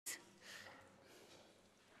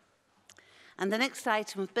And the next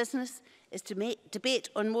item of business is to debate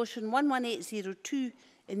on motion 11802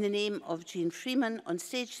 in the name of Jeane Freeman on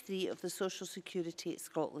stage 3 of the Social Security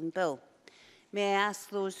Scotland Bill. May I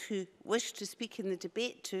ask those who wish to speak in the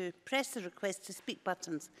debate to press the request to speak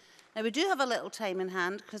buttons. Now, we do have a little time in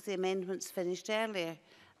hand because the amendments finished earlier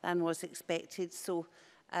than was expected, so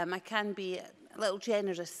I can be a little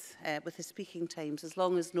generous with the speaking times, as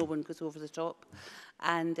long as no one goes over the top,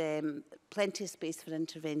 and plenty of space for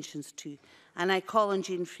interventions too. And I call on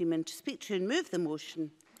Jeane Freeman to speak to and move the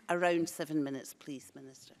motion. Around 7 minutes, please,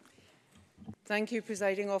 Minister. Thank you,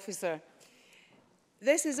 Presiding Officer.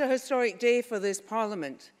 This is a historic day for this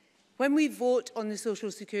Parliament. When we vote on the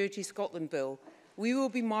Social Security Scotland Bill, we will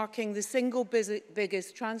be marking the single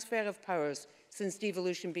biggest transfer of powers since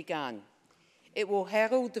devolution began. It will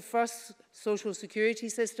herald the first social security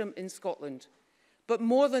system in Scotland. But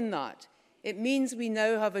more than that, it means we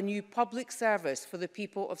now have a new public service for the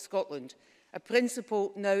people of Scotland, a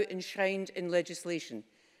principle now enshrined in legislation.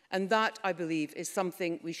 And that, I believe, is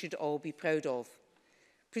something we should all be proud of.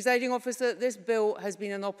 Presiding Officer, this bill has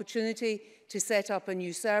been an opportunity to set up a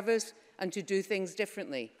new service and to do things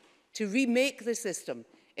differently, to remake the system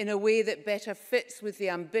in a way that better fits with the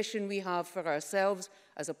ambition we have for ourselves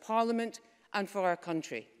as a Parliament and for our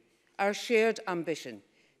country, our shared ambition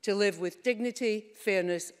to live with dignity,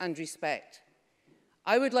 fairness and respect.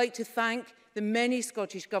 I would like to thank the many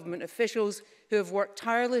Scottish Government officials who have worked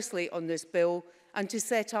tirelessly on this bill and to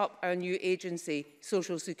set up our new agency,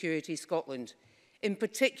 Social Security Scotland. In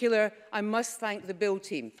particular, I must thank the Bill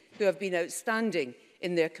team, who have been outstanding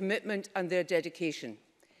in their commitment and their dedication.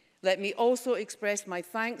 Let me also express my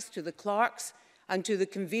thanks to the clerks and to the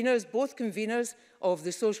conveners, both conveners of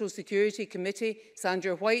the Social Security Committee,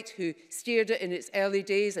 Sandra White, who steered it in its early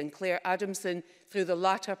days, and Claire Adamson through the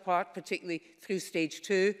latter part, particularly through stage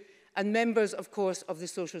 2, and members, of course, of the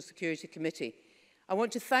Social Security Committee. I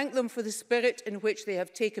want to thank them for the spirit in which they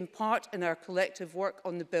have taken part in our collective work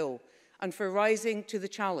on the bill and for rising to the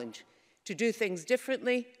challenge to do things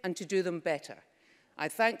differently and to do them better. I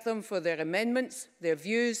thank them for their amendments, their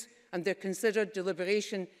views and their considered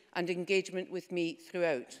deliberation and engagement with me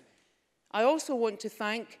throughout. I also want to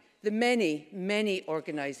thank the many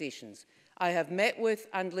organisations I have met with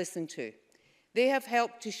and listened to. They have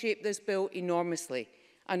helped to shape this bill enormously,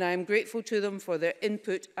 and I am grateful to them for their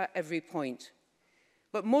input at every point.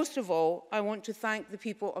 But most of all, I want to thank the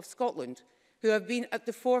people of Scotland who have been at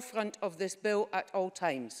the forefront of this bill at all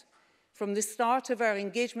times. From the start of our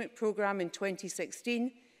engagement programme in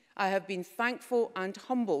 2016, I have been thankful and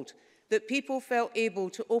humbled that people felt able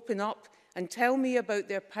to open up and tell me about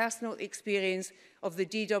their personal experience of the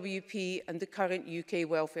DWP and the current UK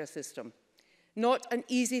welfare system. Not an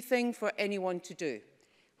easy thing for anyone to do,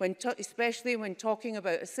 especially when talking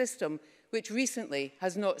about a system which recently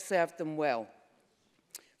has not served them well.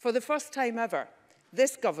 For the first time ever,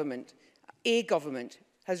 this government,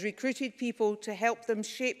 has recruited people to help them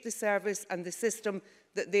shape the service and the system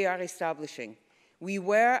that they are establishing. We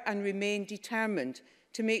were and remain determined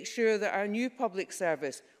to make sure that our new public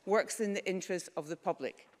service works in the interests of the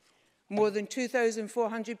public. More than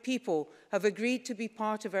 2,400 people have agreed to be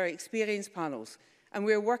part of our experience panels, and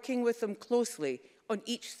we are working with them closely on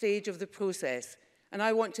each stage of the process. And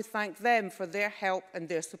I want to thank them for their help and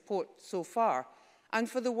their support so far, and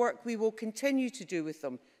for the work we will continue to do with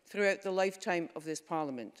them throughout the lifetime of this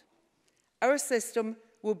Parliament. Our system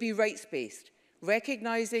will be rights-based,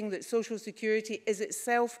 recognising that social security is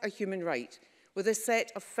itself a human right, with a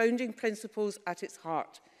set of founding principles at its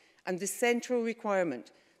heart, and the central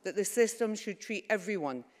requirement that the system should treat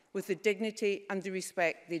everyone with the dignity and the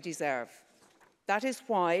respect they deserve. That is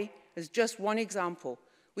why, as just one example,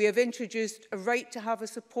 we have introduced a right to have a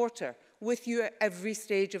supporter with you at every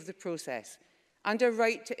stage of the process, and a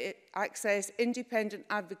right to access independent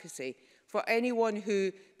advocacy for anyone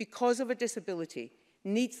who, because of a disability,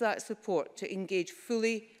 needs that support to engage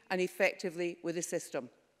fully and effectively with the system.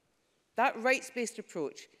 That rights-based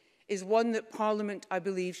approach is one that Parliament, I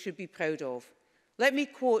believe, should be proud of. Let me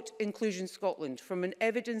quote Inclusion Scotland from an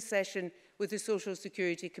evidence session with the Social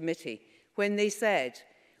Security Committee, when they said,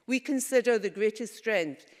 "We consider the greatest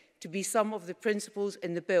strength to be some of the principles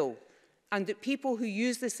in the bill, and that people who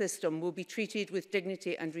use the system will be treated with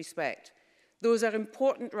dignity and respect. Those are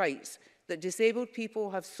important rights that disabled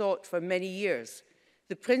people have sought for many years.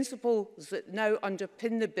 The principles that now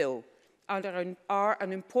underpin the bill are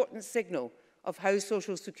an important signal of how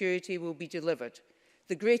social security will be delivered.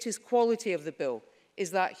 The greatest quality of the bill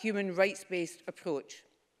is that human rights-based approach."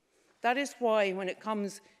 That is why, when it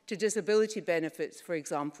comes to disability benefits, for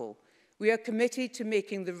example, we are committed to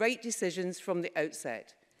making the right decisions from the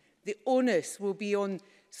outset. The onus will be on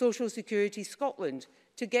Social Security Scotland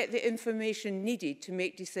to get the information needed to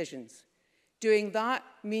make decisions. Doing that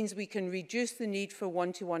means we can reduce the need for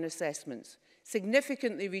one-to-one assessments,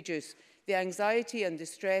 significantly reduce the anxiety and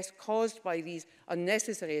distress caused by these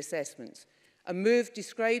unnecessary assessments, a move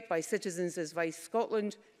described by Citizens Advice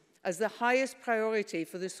Scotland as the highest priority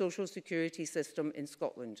for the social security system in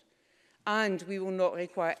Scotland. And we will not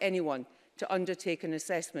require anyone to undertake an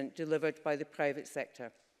assessment delivered by the private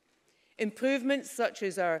sector. Improvements such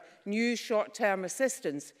as our new short-term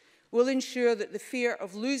assistance will ensure that the fear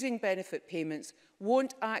of losing benefit payments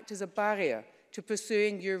won't act as a barrier to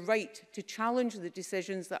pursuing your right to challenge the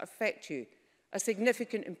decisions that affect you, a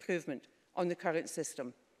significant improvement on the current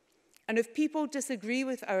system. And if people disagree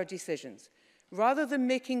with our decisions, rather than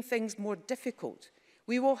making things more difficult,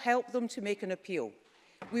 we will help them to make an appeal.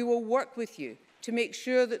 We will work with you to make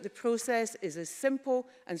sure that the process is as simple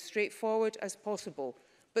and straightforward as possible,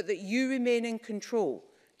 but that you remain in control,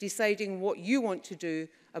 deciding what you want to do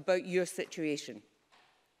about your situation.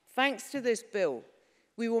 Thanks to this bill,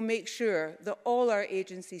 we will make sure that all our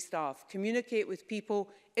agency staff communicate with people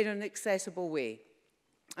in an accessible way.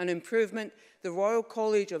 An improvement the Royal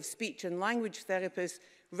College of Speech and Language Therapists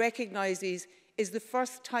recognises is the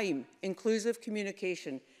first time inclusive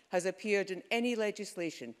communication has appeared in any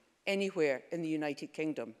legislation anywhere in the United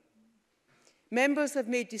Kingdom. Members have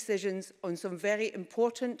made decisions on some very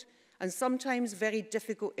important and sometimes very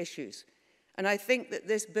difficult issues, and I think that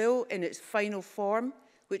this bill in its final form,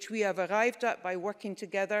 which we have arrived at by working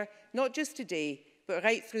together, not just today, but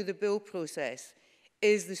right through the bill process,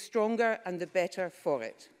 is the stronger and the better for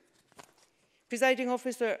it. Presiding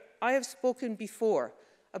Officer, I have spoken before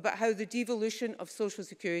about how the devolution of social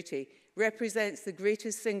security represents the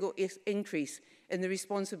greatest single increase in the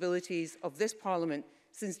responsibilities of this Parliament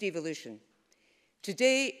since devolution.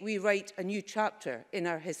 Today, we write a new chapter in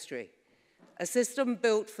our history, a system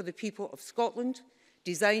built for the people of Scotland,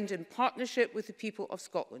 designed in partnership with the people of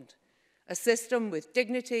Scotland, a system with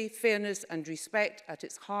dignity, fairness and respect at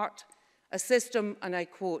its heart, a system, and I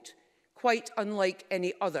quote, quite unlike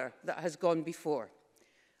any other that has gone before.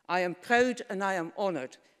 I am proud and I am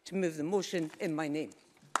honoured to move the motion in my name.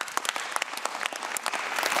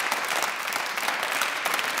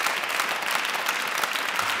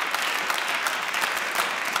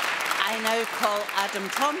 I now call Adam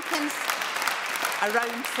Tompkins.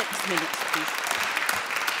 Around 6 minutes, please.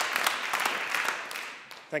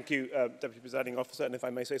 Thank you, Deputy Presiding Officer, and if I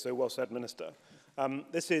may say so, well said, Minister.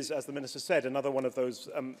 This is, as the Minister said, another one of those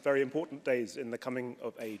very important days in the coming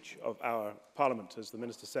of age of our Parliament. As the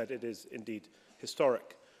Minister said, it is indeed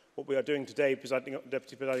historic. What we are doing today,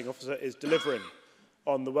 Deputy Presiding Officer, is delivering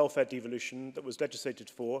on the welfare devolution that was legislated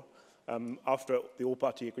for after the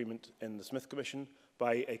all-party agreement in the Smith Commission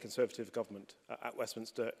by a Conservative government at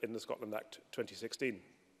Westminster in the Scotland Act 2016.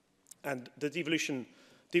 And the devolution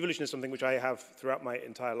is something which I have throughout my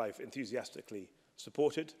entire life enthusiastically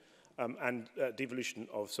supported, and devolution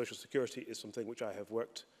of social security is something which I have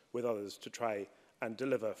worked with others to try and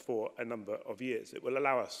deliver for a number of years. It will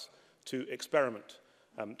allow us to experiment,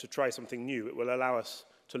 to try something new. It will allow us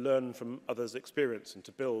to learn from others' experience and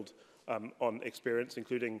to build on experience,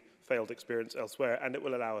 including failed experience elsewhere, and it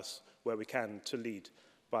will allow us, where we can, to lead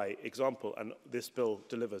by example. And this bill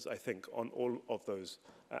delivers, I think, on all of those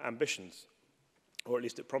ambitions, or at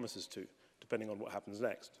least it promises to, depending on what happens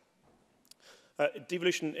next.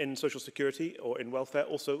 Devolution in social security or in welfare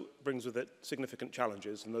also brings with it significant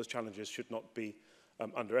challenges, and those challenges should not be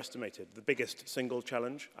underestimated. The biggest single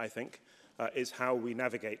challenge, I think, is how we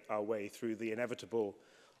navigate our way through the inevitable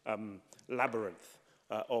labyrinth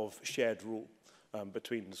of shared rule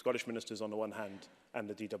between the Scottish ministers on the one hand and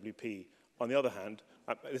the DWP on the other hand.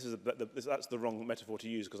 That's the wrong metaphor to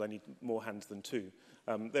use because I need more hands than two.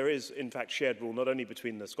 There is, in fact, shared rule not only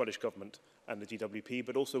between the Scottish Government and the DWP,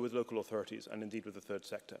 but also with local authorities and indeed with the third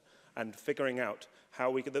sector. And figuring out how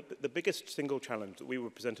we could, the biggest single challenge that we were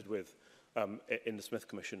presented with in the Smith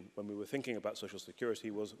Commission when we were thinking about social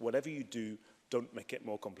security was, whatever you do, don't make it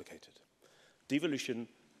more complicated. Devolution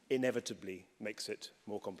inevitably makes it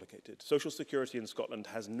more complicated. Social security in Scotland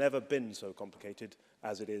has never been so complicated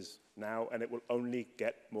as it is now, and it will only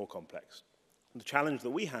get more complex. And the challenge that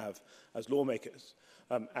we have as lawmakers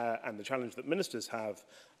and the challenge that ministers have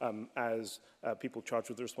as people charged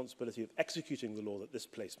with the responsibility of executing the law that this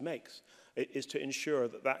place makes is to ensure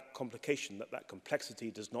that that complication, that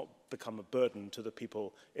complexity does not become a burden to the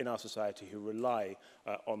people in our society who rely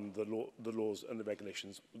on the laws and the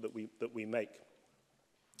regulations that we make.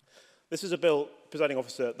 This is a bill, Presiding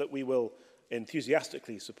Officer, that we will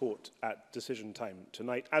enthusiastically support at decision time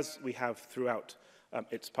tonight, as we have throughout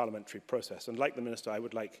its parliamentary process. And like the Minister, I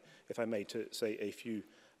would like, if I may, to say a few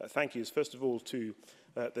thank yous. First of all, to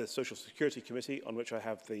the Social Security Committee, on which I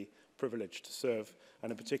have the privilege to serve,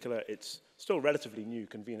 and in particular its still relatively new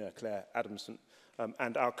convener, Claire Adamson,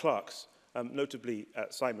 and our clerks, notably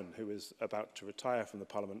Simon, who is about to retire from the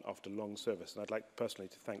Parliament after long service. And I'd like personally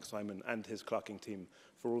to thank Simon and his clerking team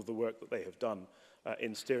for all of the work that they have done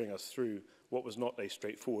in steering us through what was not a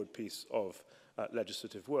straightforward piece of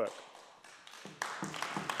legislative work.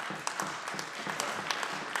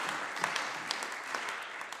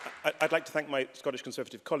 I'd like to thank my Scottish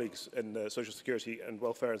Conservative colleagues in the Social Security and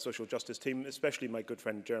Welfare and Social Justice team, especially my good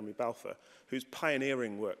friend Jeremy Balfour, whose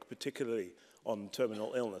pioneering work, particularly on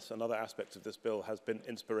terminal illness and other aspects of this bill, has been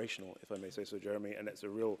inspirational, if I may say so, Jeremy, and it's a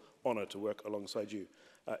real honour to work alongside you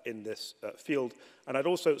in this field. And I'd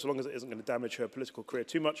also, so long as it isn't going to damage her political career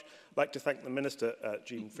too much, like to thank the Minister,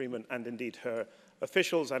 Jeane Freeman, and indeed her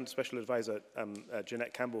officials and Special Advisor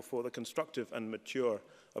Jeanette Campbell for the constructive and mature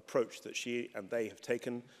approach that she and they have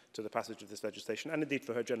taken to the passage of this legislation, and indeed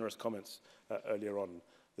for her generous comments earlier on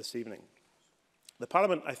this evening. The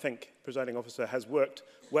Parliament, I think, Presiding Officer, has worked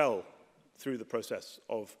well through the process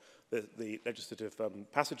of the legislative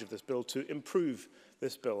passage of this bill to improve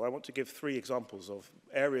this bill. I want to give 3 examples of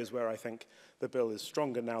areas where I think the bill is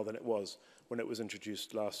stronger now than it was when it was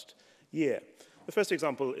introduced last year. The first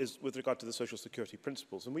example is with regard to the social security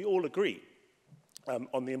principles, and we all agree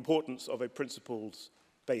on the importance of a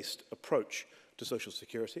principles-based approach to social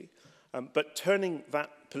security, but turning that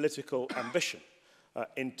political ambition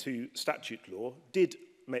into statute law did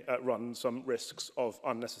run some risks of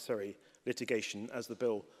unnecessary litigation as the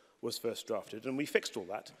bill was first drafted, and we fixed all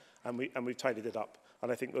that, and we've tidied it up,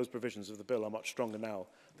 and I think those provisions of the bill are much stronger now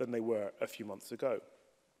than they were a few months ago.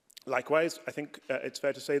 Likewise, I think it's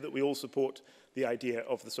fair to say that we all support the idea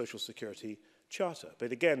of the Social Security Charter,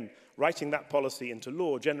 but again, writing that policy into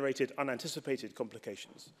law generated unanticipated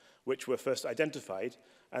complications, which were first identified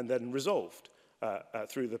and then resolved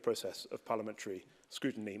through the process of parliamentary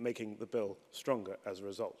scrutiny, making the bill stronger as a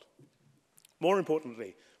result. More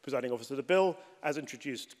importantly, Presiding Officer, the bill, as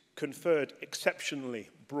introduced, conferred exceptionally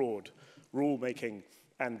broad rule-making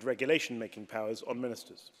and regulation-making powers on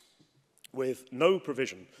ministers, with no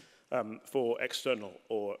provision for external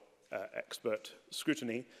or expert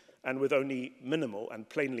scrutiny, and with only minimal and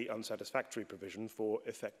plainly unsatisfactory provision for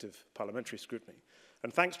effective parliamentary scrutiny.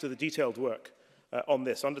 And thanks to the detailed work on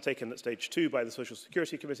this undertaken at stage 2 by the Social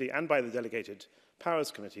Security Committee and by the Delegated Powers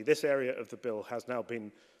Committee, this area of the bill has now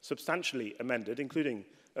been substantially amended, including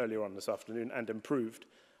earlier on this afternoon, and improved.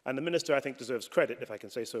 And the Minister, I think, deserves credit, if I can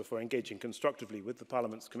say so, for engaging constructively with the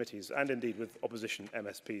Parliament's committees and indeed with opposition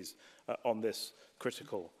MSPs on this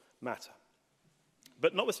critical matter.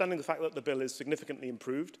 But notwithstanding the fact that the bill is significantly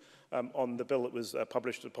improved on the bill that was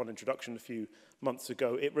published upon introduction a few months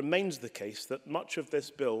ago, it remains the case that much of this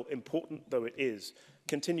bill, important though it is,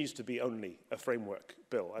 continues to be only a framework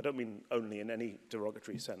bill. I don't mean only in any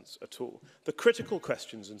derogatory sense at all. The critical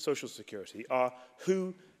questions in social security are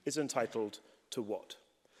who is entitled to what?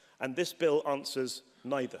 And this bill answers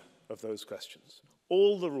neither of those questions.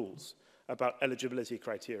 All the rules about eligibility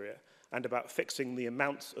criteria and about fixing the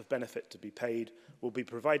amounts of benefit to be paid will be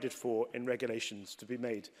provided for in regulations to be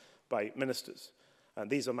made by ministers. And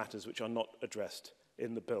these are matters which are not addressed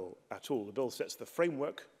in the bill at all. The bill sets the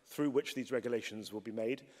framework through which these regulations will be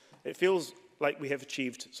made. It feels like we have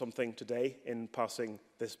achieved something today in passing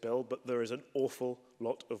this bill, but there is an awful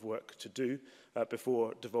lot of work to do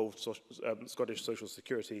before devolved Scottish social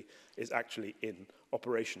security is actually in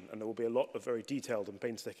operation. And there will be a lot of very detailed and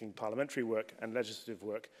painstaking parliamentary work and legislative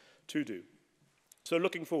work to do. So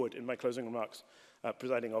looking forward in my closing remarks,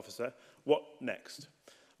 Presiding Officer, what next?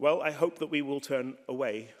 Well, I hope that we will turn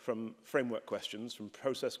away from framework questions, from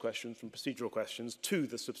process questions, from procedural questions, to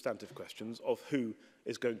the substantive questions of who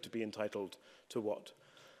is going to be entitled to what.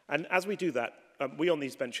 And as we do that, we on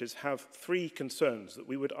these benches have 3 concerns that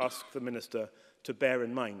we would ask the Minister to bear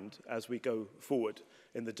in mind as we go forward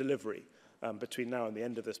in the delivery between now and the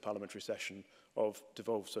end of this parliamentary session of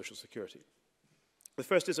devolved social security. The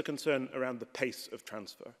first is a concern around the pace of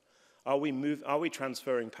transfer. Are we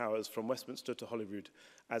transferring powers from Westminster to Holyrood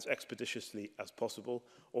as expeditiously as possible,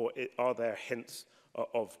 or are there hints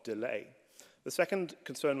of delay? The second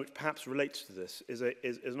concern, which perhaps relates to this, is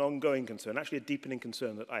an ongoing concern, actually a deepening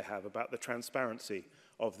concern that I have about the transparency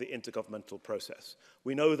of the intergovernmental process.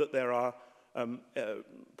 We know that there are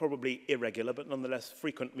probably irregular, but nonetheless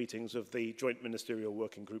frequent meetings of the Joint Ministerial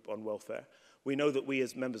Working Group on Welfare. We know that we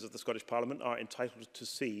as members of the Scottish Parliament are entitled to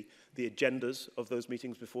see the agendas of those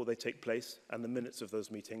meetings before they take place and the minutes of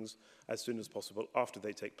those meetings as soon as possible after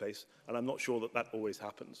they take place, and I'm not sure that that always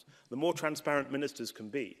happens. The more transparent ministers can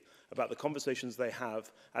be about the conversations they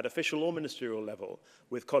have at official or ministerial level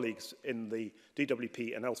with colleagues in the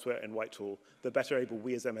DWP and elsewhere in Whitehall, the better able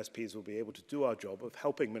we as MSPs will be able to do our job of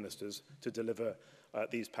helping ministers to deliver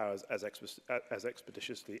these powers as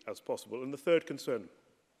expeditiously as possible. And the third concern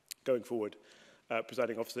going forward,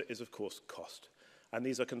 Presiding Officer, is of course cost. And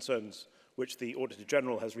these are concerns which the Auditor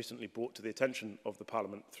General has recently brought to the attention of the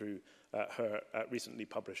Parliament through her recently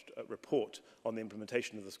published report on the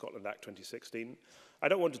implementation of the Scotland Act 2016. I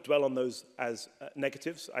don't want to dwell on those as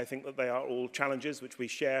negatives. I think that they are all challenges which we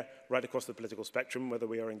share right across the political spectrum, whether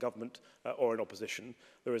we are in government or in opposition.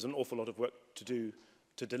 There is an awful lot of work to do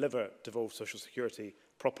to deliver devolved social security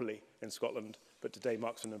properly in Scotland, but today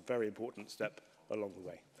marks a very important step along the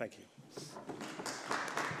way. Thank you.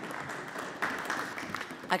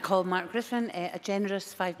 I call Mark Griffin, a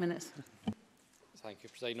generous 5 minutes. Thank you,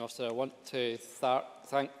 Presiding Officer. I want to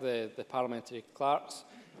thank the parliamentary clerks,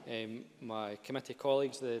 my committee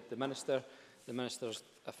colleagues, the Minister, the Minister's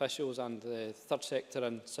officials and the third sector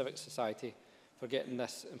and civic society for getting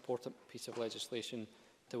this important piece of legislation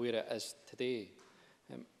to where it is today.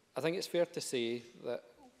 I think it's fair to say that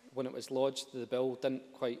when it was lodged, the bill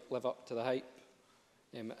didn't quite live up to the hype.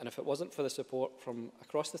 And if it wasn't for the support from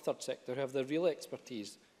across the third sector, who have the real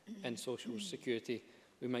expertise in social security,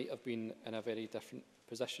 we might have been in a very different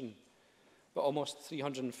position. But almost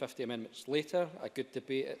 350 amendments later, a good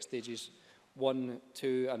debate at stages 1,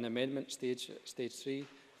 2 and the amendment stage, at stage 3,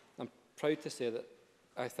 I'm proud to say that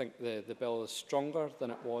I think the bill is stronger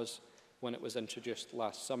than it was when it was introduced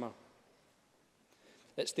last summer.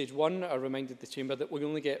 At stage 1, I reminded the Chamber that we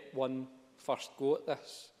only get one first go at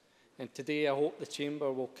this. And today I hope the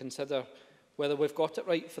Chamber will consider whether we've got it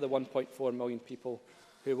right for the 1.4 million people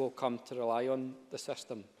who will come to rely on the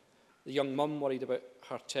system. The young mum worried about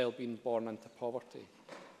her child being born into poverty.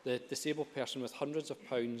 The disabled person with hundreds of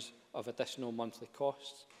pounds of additional monthly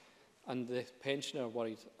costs. And the pensioner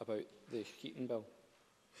worried about the heating bill.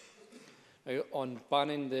 Now, on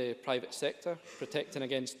banning the private sector, protecting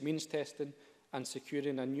against means testing and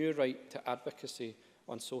securing a new right to advocacy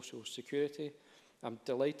on social security, I'm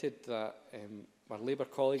delighted that our Labour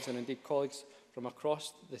colleagues and indeed colleagues from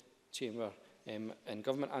across the Chamber in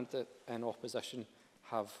government and in opposition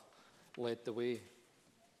have led the way.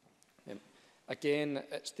 Again,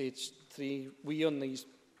 at stage 3, we on these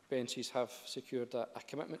benches have secured a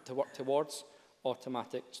commitment to work towards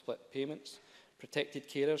automatic split payments, protected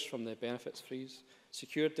carers from the benefits freeze,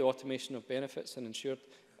 secured the automation of benefits and ensured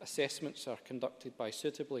assessments are conducted by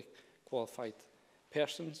suitably qualified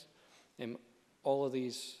persons. All of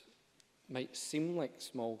these might seem like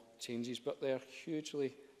small changes, but they are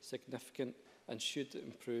hugely significant and should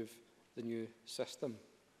improve the new system.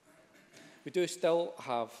 We do still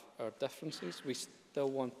have our differences. We still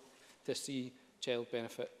want to see child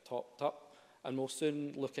benefit topped up, and we'll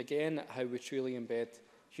soon look again at how we truly embed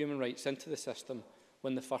human rights into the system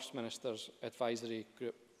when the First Minister's Advisory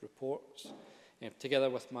Group reports. Together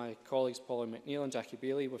with my colleagues Pauline McNeill and Jackie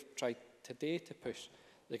Bailey, we've tried today to push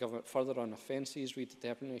the government further on offences,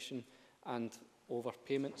 redetermination and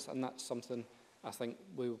overpayments, and that's something I think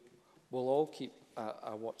we'll all keep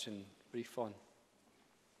a watching brief on.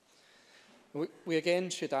 We again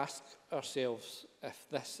should ask ourselves if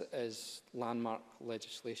this is landmark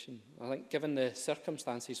legislation. I think given the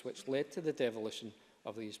circumstances which led to the devolution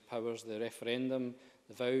of these powers, the referendum,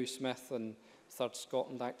 the Vow, Smith and Third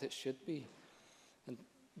Scotland Act, it should be. And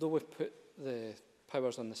though we've put the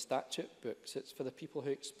powers on the statute books, it's for the people who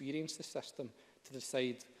experience the system to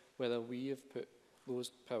decide whether we have put those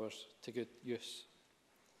powers to good use.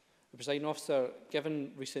 The Presiding Officer,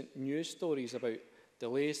 given recent news stories about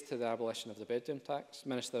delays to the abolition of the bedroom tax,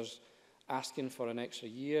 ministers asking for an extra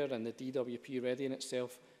year and the DWP readying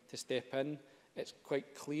itself to step in, it's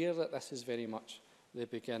quite clear that this is very much the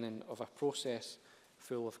beginning of a process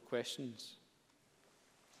full of questions.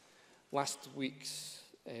 Last week's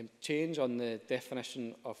change on the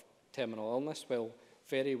definition of terminal illness, while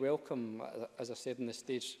very welcome, as I said in the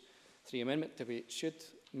Stage 3 Amendment debate, should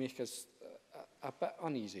make us a bit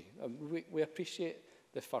uneasy. We appreciate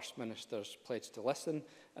the First Minister's pledge to listen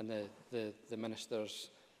and the Minister's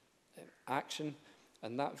action,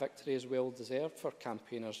 and that victory is well deserved for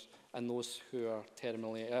campaigners and those who are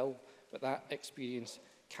terminally ill, but that experience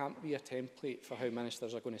can't be a template for how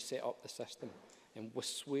ministers are going to set up the system. And with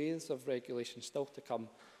swathes of regulation still to come,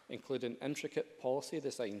 including intricate policy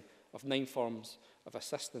design of 9 forms of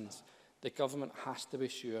assistance, the government has to be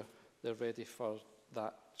sure they're ready for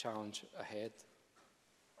that challenge ahead.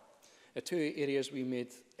 The 2 areas we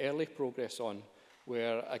made early progress on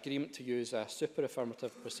were agreement to use a super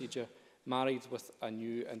affirmative procedure married with a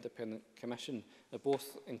new independent commission. They're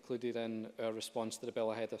both included in our response to the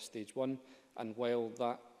bill ahead of stage 1, and while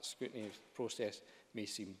that scrutiny process may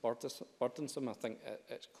seem burdensome, I think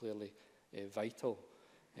it's clearly vital.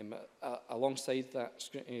 Alongside that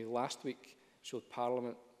scrutiny, last week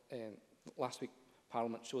Parliament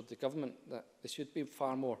showed the government that they should be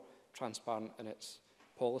far more transparent in its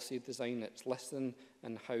policy design, its listening,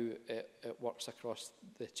 and how it works across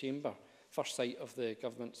the chamber. First sight of the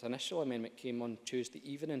government's initial amendment came on Tuesday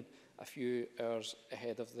evening, a few hours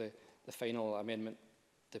ahead of the final amendment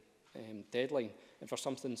deadline. And for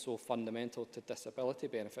something so fundamental to disability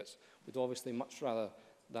benefits, we'd obviously much rather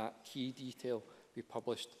that key detail be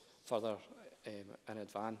published further in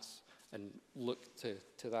advance, and look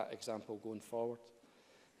to that example going forward.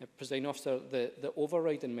 Presiding Officer, the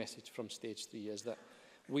overriding message from stage 3 is that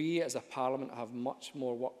we as a Parliament have much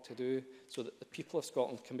more work to do so that the people of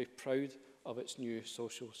Scotland can be proud of its new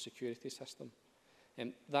social security system.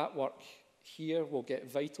 That work here will get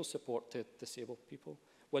vital support to disabled people,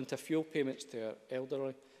 winter fuel payments to our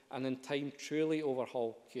elderly, and in time truly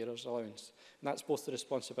overhaul carers' allowance. And that's both the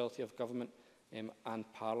responsibility of government and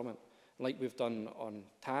Parliament. Like we've done on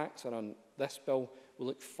tax and on this bill, we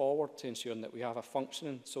look forward to ensuring that we have a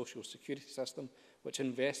functioning social security system which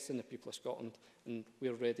invests in the people of Scotland, and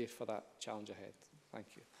we're ready for that challenge ahead. Thank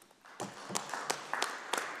you.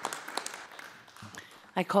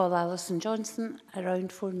 I call Alison Johnson.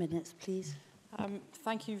 Around 4 minutes, please.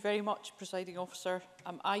 Thank you very much, Presiding Officer.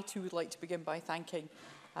 I too would like to begin by thanking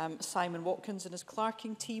Simon Watkins and his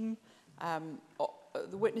clerking team,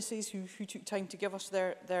 the witnesses who took time to give us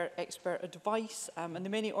their expert advice, and the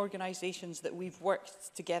many organisations that we've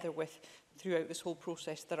worked together with throughout this whole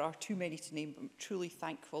process. There are too many to name, but I'm truly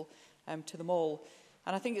thankful to them all.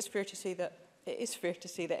 And I think it is fair to say that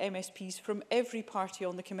MSPs from every party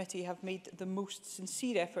on the committee have made the most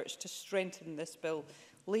sincere efforts to strengthen this bill.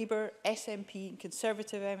 Labour, SNP and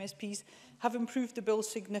Conservative MSPs have improved the bill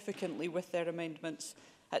significantly with their amendments.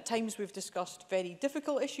 At times we've discussed very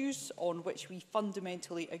difficult issues on which we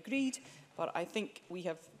fundamentally agreed, but I think we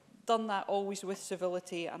have done that always with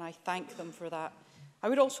civility, and I thank them for that. I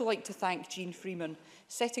would also like to thank Jeane Freeman.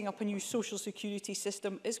 Setting up a new social security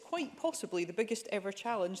system is quite possibly the biggest ever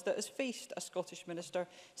challenge that has faced a Scottish Minister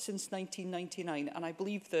since 1999, and I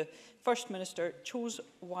believe the First Minister chose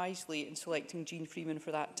wisely in selecting Jeane Freeman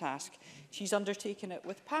for that task. She's undertaken it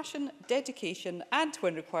with passion, dedication and,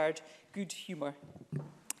 when required, good humour.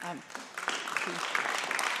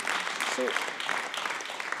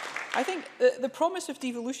 I think the promise of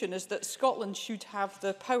devolution is that Scotland should have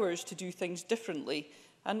the powers to do things differently.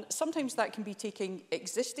 And sometimes that can be taking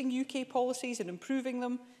existing UK policies and improving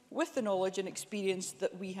them with the knowledge and experience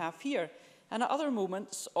that we have here. And at other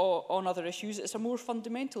moments, or on other issues, it's a more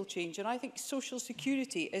fundamental change. And I think social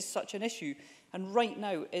security is such an issue, and right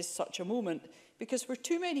now is such a moment, because for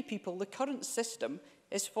too many people, the current system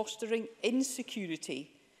is fostering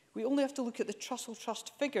insecurity. We only have to look at the Trussell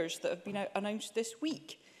Trust figures that have been announced this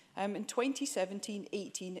week. In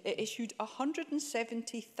 2017-18, it issued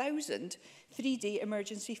 170,000 three-day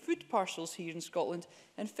emergency food parcels here in Scotland,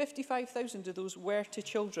 and 55,000 of those were to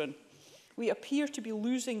children. We appear to be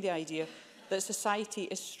losing the idea that society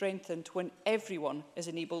is strengthened when everyone is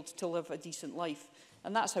enabled to live a decent life.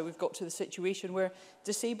 And that's how we've got to the situation where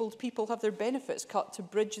disabled people have their benefits cut to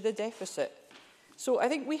bridge the deficit. So I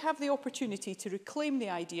think we have the opportunity to reclaim the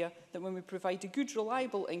idea that when we provide a good,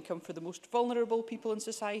 reliable income for the most vulnerable people in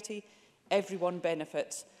society, everyone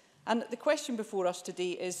benefits. And the question before us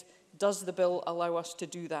today is, does the bill allow us to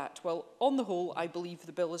do that? Well, on the whole, I believe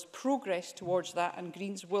the bill has progressed towards that, and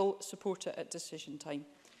Greens will support it at decision time.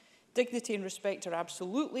 Dignity and respect are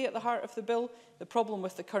absolutely at the heart of the bill. The problem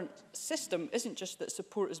with the current system isn't just that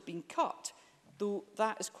support has been cut, though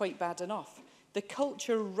that is quite bad enough. The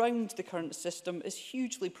culture around the current system is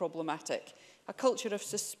hugely problematic, a culture of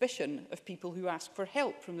suspicion of people who ask for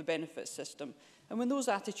help from the benefits system. And when those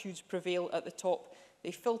attitudes prevail at the top,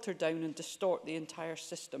 they filter down and distort the entire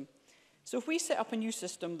system. So if we set up a new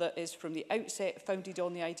system that is from the outset founded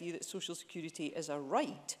on the idea that social security is a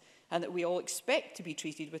right, and that we all expect to be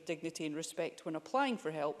treated with dignity and respect when applying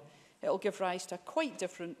for help, it will give rise to a quite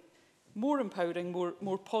different, more empowering,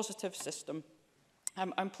 more positive system.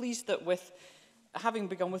 I'm pleased that having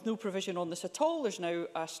begun with no provision on this at all, there's now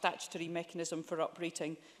a statutory mechanism for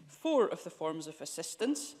uprating 4 of the forms of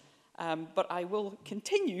assistance, but I will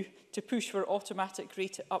continue to push for automatic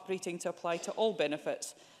uprating to apply to all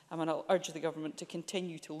benefits. and I'll urge the Government to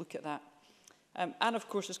continue to look at that. And of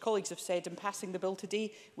course, as colleagues have said, in passing the bill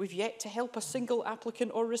today, we've yet to help a single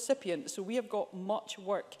applicant or recipient. So we have got much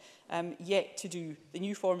work yet to do. The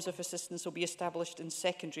new forms of assistance will be established in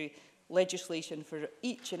secondary legislation. For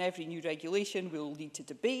each and every new regulation, we will need to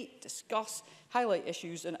debate, discuss, highlight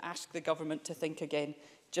issues and ask the Government to think again,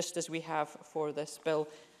 just as we have for this bill.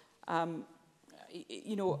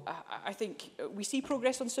 You know, I think we see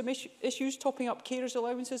progress on some issues. Topping up carers'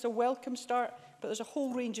 allowances, a welcome start, but there's a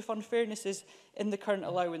whole range of unfairnesses in the current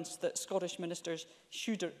allowance that Scottish ministers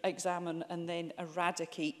should examine and then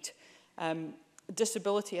eradicate.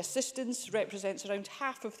 Disability assistance represents around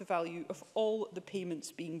half of the value of all the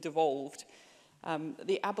payments being devolved.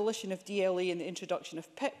 The abolition of DLA and the introduction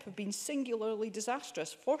of PIP have been singularly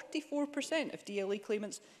disastrous. 44% of DLA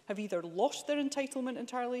claimants have either lost their entitlement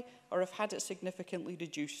entirely or have had it significantly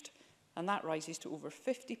reduced. And that rises to over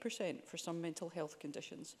 50% for some mental health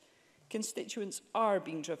conditions. Constituents are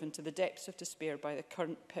being driven to the depths of despair by the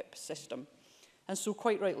current PIP system. And so,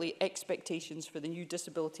 quite rightly, expectations for the new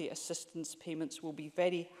disability assistance payments will be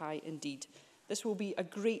very high indeed. This will be a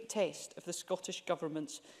great test of the Scottish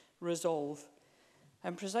Government's resolve.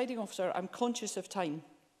 And, Presiding Officer, I'm conscious of time.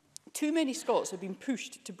 Too many Scots have been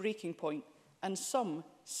pushed to breaking point, and some,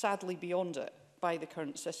 sadly, beyond it, by the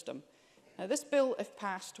current system. Now, this bill, if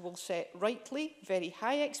passed, will set rightly very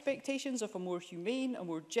high expectations of a more humane, a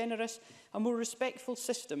more generous, a more respectful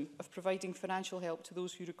system of providing financial help to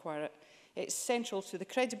those who require it. It's central to the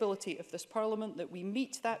credibility of this Parliament that we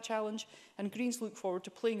meet that challenge, and Greens look forward to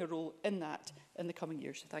playing a role in that in the coming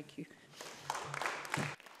years. Thank you.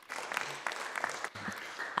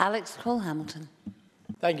 Alex Cole-Hamilton.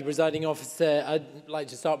 Thank you, Presiding Officer. I'd like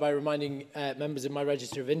to start by reminding members of my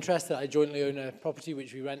register of interest that I jointly own a property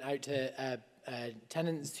which we rent out to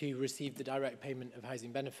tenants who receive the direct payment of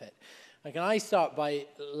housing benefit. And can I start by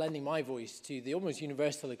lending my voice to the almost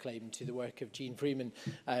universal acclaim to the work of Jeane Freeman,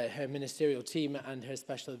 her ministerial team and her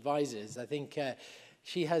special advisors. I think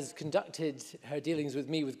she has conducted her dealings with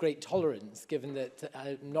me with great tolerance, given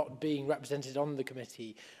that not being represented on the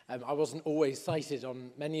committee, I wasn't always cited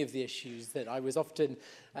on many of the issues that I was often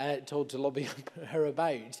told to lobby her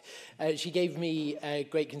about. She gave me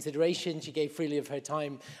great consideration, she gave freely of her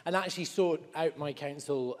time, and actually sought out my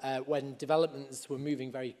council when developments were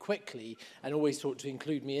moving very quickly, and always sought to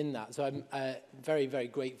include me in that. So I'm very, very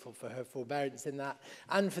grateful for her forbearance in that,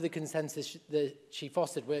 and for the consensus that she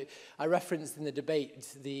fostered. I referenced in the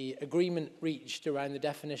debate the agreement reached around the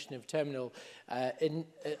definition of terminal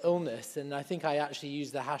illness, and I think I actually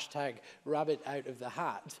used the hashtag rabbit out of the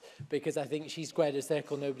hat, because I think she squared a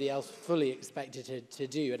circle nobody else fully expected her to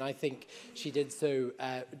do, and I think she did so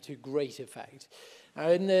to great effect.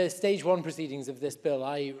 In the stage 1 proceedings of this bill,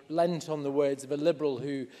 I lent on the words of a Liberal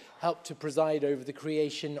who helped to preside over the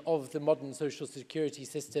creation of the modern social security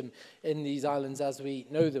system in these islands as we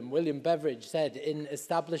know them. William Beveridge said, in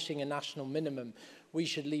establishing a national minimum, we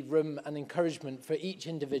should leave room and encouragement for each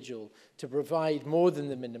individual to provide more than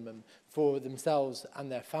the minimum for themselves and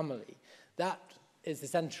their family. That is the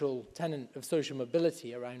central tenet of social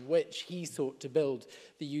mobility around which he sought to build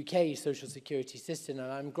the UK social security system,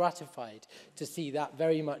 and I'm gratified to see that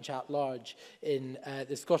very much at large in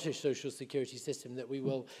the Scottish social security system that we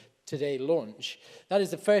will today launch. That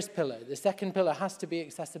is the first pillar. The second pillar has to be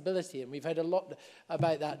accessibility, and we've heard a lot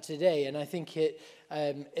about that today, and I think it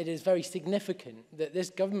is very significant that this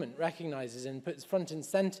government recognises and puts front and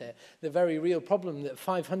centre the very real problem that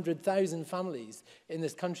 500,000 families in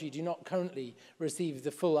this country do not currently receive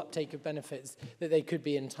the full uptake of benefits that they could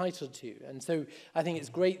be entitled to. And so I think it's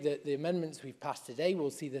great that the amendments we've passed today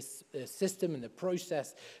will see this system and the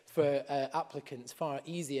process for applicants far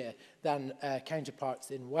easier than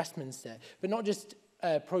counterparts in Westminster, but not just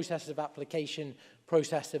process of application,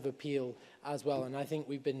 process of appeal as well. And I think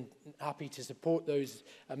we've been happy to support those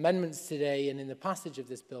amendments today and in the passage of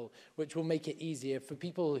this bill, which will make it easier for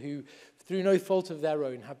people who, through no fault of their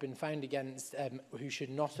own, have been found against who should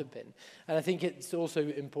not have been. And I think it's also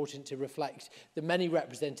important to reflect the many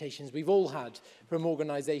representations we've all had from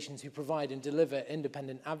organisations who provide and deliver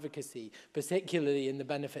independent advocacy, particularly in the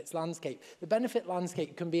benefits landscape. The benefit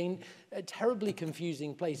landscape can be a terribly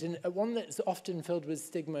confusing place, and one that's often filled with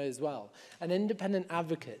stigma as well. And independent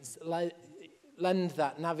advocates lend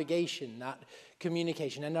that navigation, that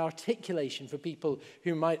communication and articulation for people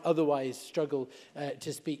who might otherwise struggle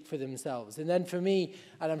to speak for themselves. And then for me,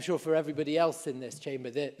 and I'm sure for everybody else in this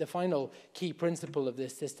chamber, the final key principle of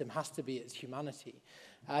this system has to be its humanity.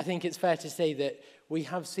 I think it's fair to say that we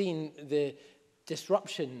have seen the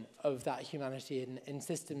disruption of that humanity in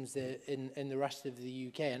systems in the rest of the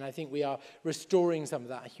UK. And I think we are restoring some of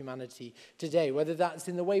that humanity today, whether that's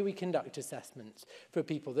in the way we conduct assessments for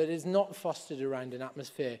people that is not fostered around an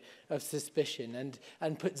atmosphere of suspicion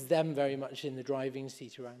and puts them very much in the driving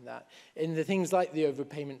seat around that. In the things like the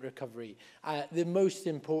overpayment recovery,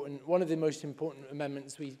 one of the most important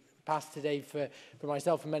amendments we passed today for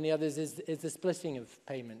myself and many others is the splitting of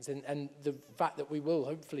payments and the fact that we will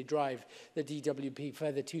hopefully drive the DWP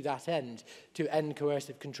further to that end to end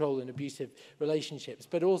coercive control and abusive relationships.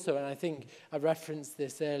 But also, and I think I referenced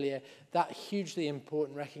this earlier, that hugely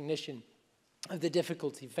important recognition of the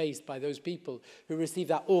difficulty faced by those people who receive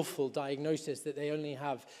that awful diagnosis that they only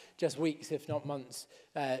have just weeks, if not months,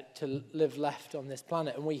 to live left on this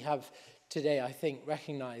planet. And we have today, I think,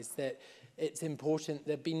 recognised that it's important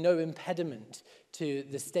there be no impediment to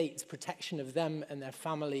the state's protection of them and their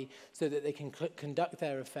family so that they can conduct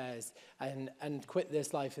their affairs and quit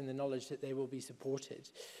this life in the knowledge that they will be supported.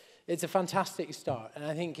 It's a fantastic start, and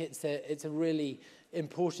I think it's a really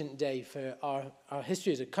important day for our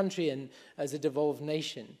history as a country and as a devolved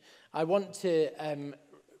nation. I want to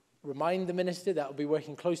remind the Minister that I'll be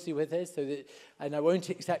working closely with her and I won't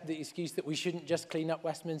accept the excuse that we shouldn't just clean up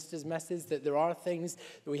Westminster's messes, that there are things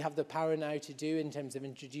that we have the power now to do in terms of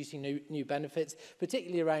introducing new benefits,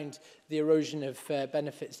 particularly around the erosion of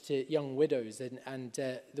benefits to young widows and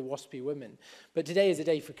the WASPy women. But today is a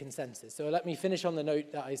day for consensus. So let me finish on the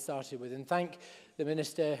note that I started with and thank the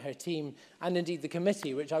Minister, her team, and indeed the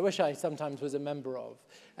committee, which I wish I sometimes was a member of.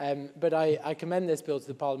 But I commend this bill to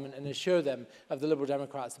the Parliament and assure them of the Liberal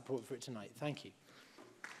Democrat support for it tonight. Thank you.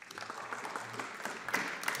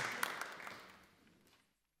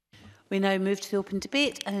 We now move to the open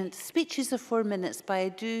debate, and speeches are 4 minutes, but I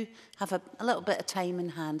do have a little bit of time in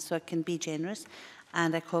hand, so I can be generous.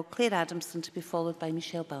 And I call Claire Adamson to be followed by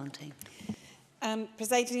Michelle Ballantyne.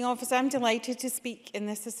 Presiding Officer, I'm delighted to speak in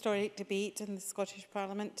this historic debate in the Scottish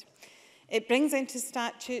Parliament. It brings into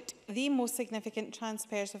statute the most significant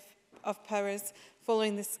transfers of powers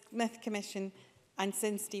following the Smith Commission and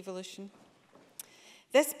since devolution.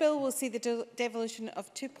 This bill will see the devolution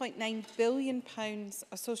of £2.9 billion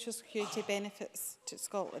of social security benefits to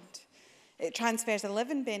Scotland. It transfers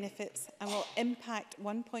 11 benefits and will impact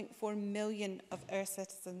 1.4 million of our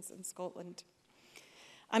citizens in Scotland.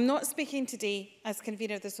 I'm not speaking today as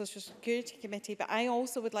convener of the Social Security Committee, but I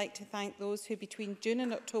also would like to thank those who between June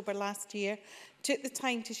and October last year took the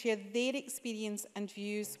time to share their experience and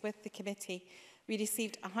views with the committee. We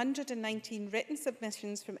received 119 written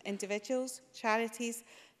submissions from individuals, charities,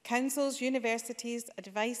 councils, universities,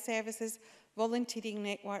 advice services, volunteering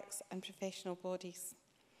networks and professional bodies.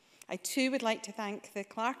 I too would like to thank the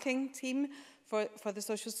clerking team for the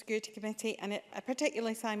Social Security Committee and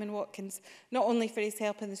particularly Simon Watkins, not only for his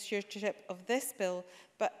help in the stewardship of this bill,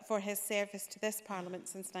 but for his service to this Parliament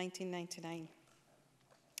since 1999.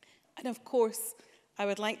 And of course, I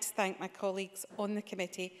would like to thank my colleagues on the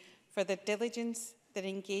committee for their diligence, their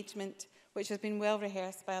engagement, which has been well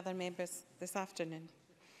rehearsed by other members this afternoon.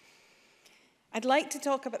 I'd like to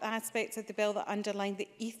talk about the aspects of the bill that underline the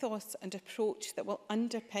ethos and approach that will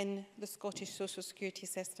underpin the Scottish social security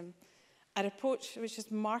system, an approach which is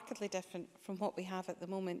markedly different from what we have at the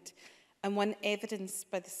moment, and one evidenced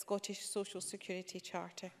by the Scottish Social Security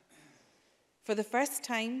Charter. For the first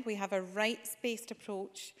time, we have a rights-based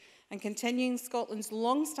approach, and continuing Scotland's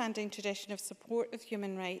long-standing tradition of support of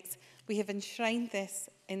human rights, we have enshrined this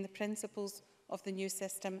in the principles of the new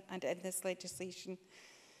system and in this legislation.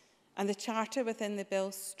 And the Charter within the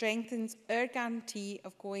bill strengthens our guarantee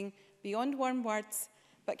of going beyond warm words,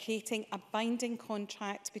 but creating a binding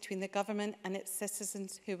contract between the government and its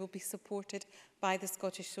citizens who will be supported by the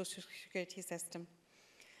Scottish social security system.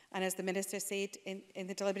 And as the Minister said in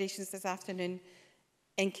the deliberations this afternoon,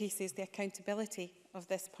 increases the accountability of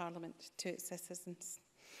this Parliament to its citizens.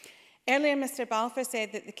 Earlier, Mr Balfour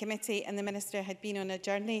said that the committee and the Minister had been on a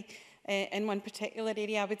journey in one particular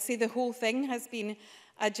area. I would say the whole thing has been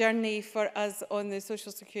a journey for us on the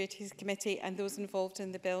Social Security Committee and those involved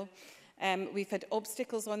in the bill. We've had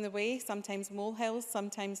obstacles on the way, sometimes molehills,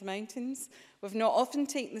 sometimes mountains. We've not often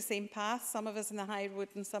taken the same path, some of us on the high road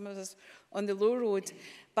and some of us on the low road.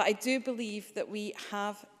 But I do believe that we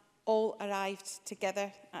have all arrived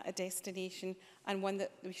together at a destination, and one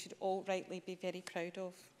that we should all rightly be very proud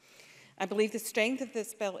of. I believe the strength of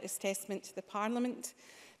this bill is testament to the Parliament.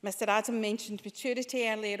 Mr Adam mentioned maturity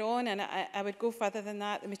earlier on, and I would go further than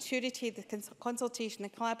that. The maturity, the consultation, the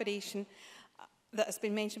collaboration that has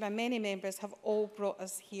been mentioned by many members have all brought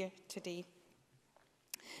us here today.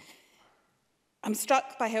 I'm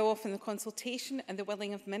struck by how often the consultation and the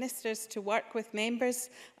willing of ministers to work with members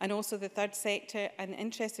and also the third sector and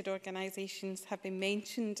interested organisations have been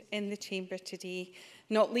mentioned in the Chamber today,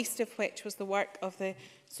 not least of which was the work of the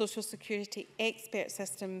Social Security Expert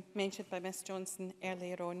System mentioned by Ms Johnson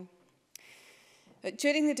earlier on.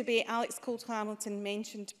 During the debate, Alex Cole-Hamilton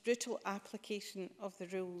mentioned brutal application of the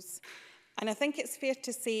rules. And I think it's fair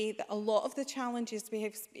to say that a lot of the challenges we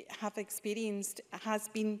have experienced has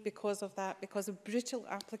been because of that, because of brutal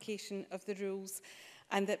application of the rules,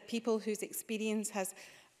 and that people whose experience has,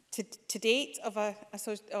 to date, of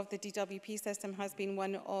the DWP system has been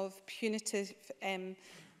one of punitive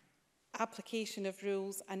application of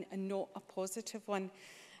rules and not a positive one.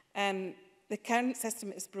 The current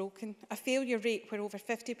system is broken. A failure rate where over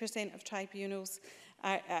 50% of tribunals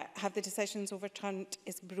have the decisions overturned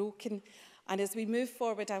is broken. And as we move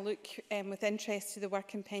forward, I look with interest to the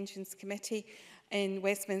Work and Pensions Committee in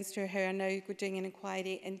Westminster, who are now doing an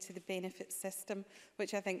inquiry into the benefits system,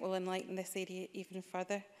 which I think will enlighten this area even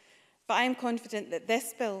further. But I am confident that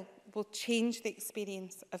this bill will change the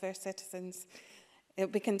experience of our citizens. It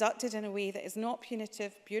will be conducted in a way that is not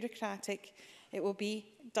punitive, bureaucratic. It will be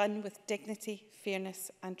done with dignity, fairness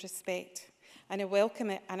and respect. And I welcome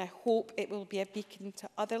it, and I hope it will be a beacon to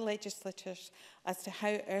other legislators as to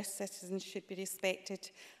how our citizens should be respected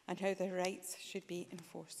and how their rights should be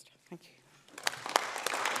enforced. Thank you.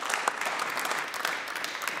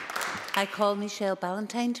 I call Michelle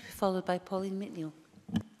Ballantyne to be followed by Pauline McNeill.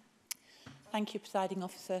 Thank you, Presiding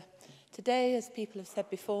Officer. Today, as people have said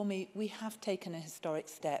before me, we have taken a historic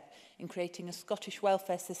step in creating a Scottish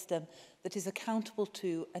welfare system that is accountable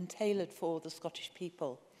to and tailored for the Scottish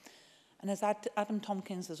people. And as Adam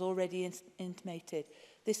Tompkins has already intimated,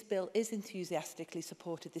 this bill is enthusiastically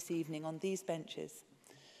supported this evening on these benches.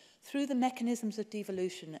 Through the mechanisms of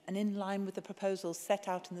devolution and in line with the proposals set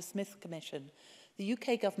out in the Smith Commission, the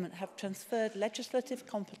UK Government have transferred legislative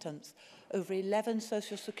competence over 11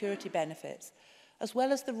 social security benefits, as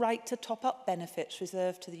well as the right to top up benefits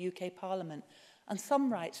reserved to the UK Parliament, and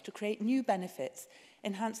some rights to create new benefits,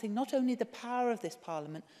 enhancing not only the power of this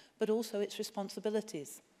Parliament, but also its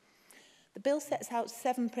responsibilities. The bill sets out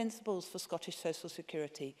 7 principles for Scottish social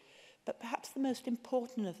security, but perhaps the most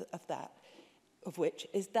important of which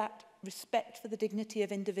is that respect for the dignity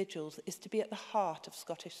of individuals is to be at the heart of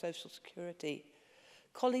Scottish social security.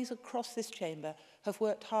 Colleagues across this chamber have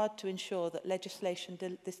worked hard to ensure that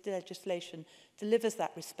this legislation delivers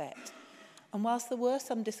that respect. And whilst there were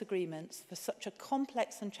some disagreements for such a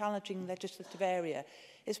complex and challenging legislative area,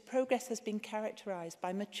 its progress has been characterised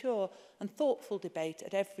by mature and thoughtful debate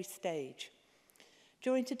at every stage.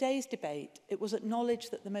 During today's debate, it was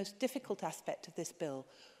acknowledged that the most difficult aspect of this bill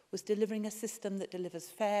was delivering a system that delivers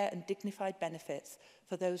fair and dignified benefits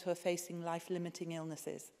for those who are facing life-limiting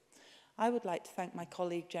illnesses. I would like to thank my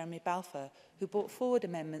colleague Jeremy Balfour, who brought forward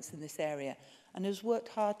amendments in this area and has worked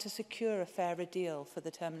hard to secure a fairer deal for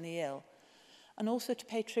the terminally ill, and also to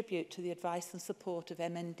pay tribute to the advice and support of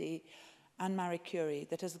MND and Marie Curie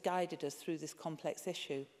that has guided us through this complex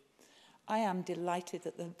issue. I am delighted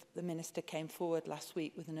that the Minister came forward last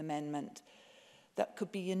week with an amendment that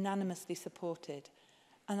could be unanimously supported,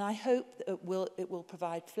 and I hope that it will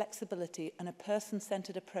provide flexibility and a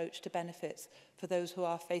person-centred approach to benefits for those who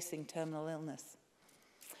are facing terminal illness.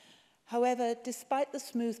 However, despite the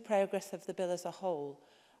smooth progress of the bill as a whole,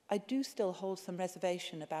 I do still hold some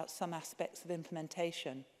reservation about some aspects of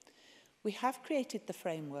implementation. We have created the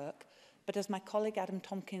framework, but as my colleague Adam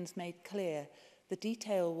Tompkins made clear, the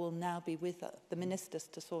detail will now be with the ministers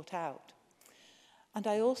to sort out. And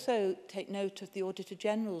I also take note of the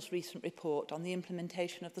Auditor-General's recent report on the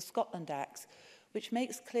implementation of the Scotland Acts, which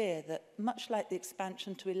makes clear that, much like the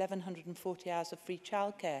expansion to 1,140 hours of free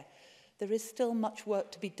childcare, there is still much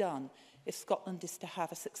work to be done if Scotland is to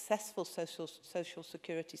have a successful social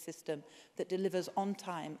security system that delivers on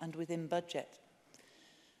time and within budget.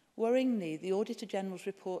 Worryingly, the Auditor-General's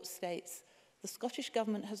report states the Scottish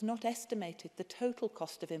Government has not estimated the total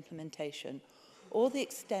cost of implementation or the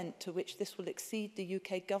extent to which this will exceed the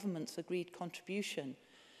UK Government's agreed contribution,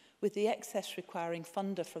 with the excess requiring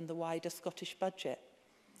funder from the wider Scottish budget.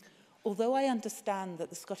 Although I understand that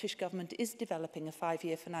the Scottish Government is developing a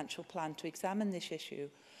 5-year financial plan to examine this issue,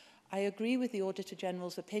 I agree with the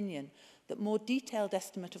Auditor-General's opinion that more detailed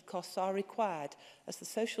estimate of costs are required as the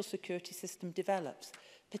social security system develops,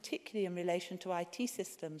 particularly in relation to IT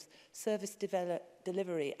systems, service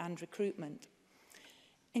delivery and recruitment.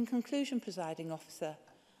 In conclusion, Presiding Officer,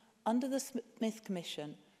 under the Smith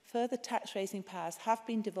Commission, further tax-raising powers have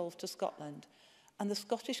been devolved to Scotland, and the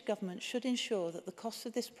Scottish Government should ensure that the costs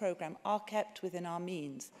of this programme are kept within our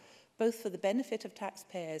means, both for the benefit of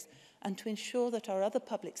taxpayers and to ensure that our other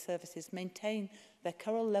public services maintain their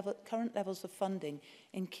current levels of funding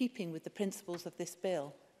in keeping with the principles of this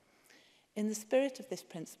bill. In the spirit of this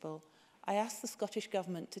principle, I ask the Scottish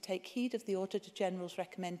Government to take heed of the Auditor-General's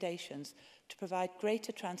recommendations to provide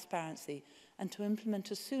greater transparency and to implement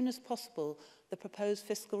as soon as possible the proposed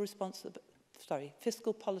fiscal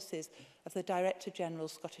policies of the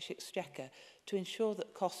Director-General's Scottish Exchequer to ensure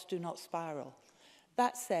that costs do not spiral.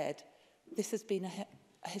 That said, this has been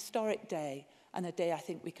a historic day and a day I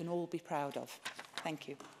think we can all be proud of. Thank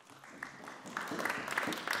you.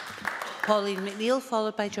 Pauline McNeill,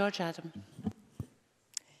 followed by George Adam.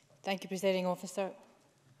 Thank you, Presiding Officer.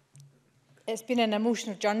 It's been an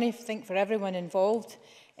emotional journey, I think, for everyone involved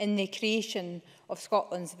in the creation of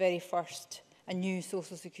Scotland's very first and new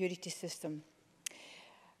social security system.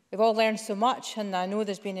 We've all learned so much, and I know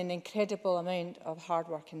there's been an incredible amount of hard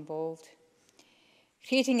work involved.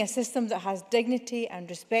 Creating a system that has dignity and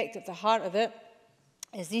respect at the heart of it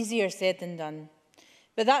is easier said than done.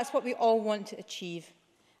 But that's what we all want to achieve.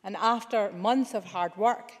 And after months of hard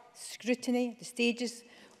work, scrutiny, the stages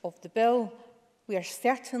of the bill, we are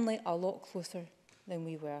certainly a lot closer than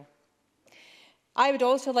we were. I would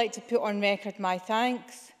also like to put on record my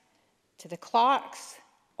thanks to the clerks,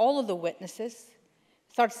 all of the witnesses,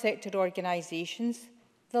 third sector organisations,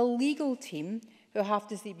 the legal team, who have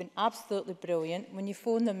to say been absolutely brilliant. When you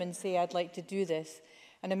phone them and say, I'd like to do this,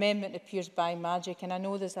 an amendment appears by magic, and I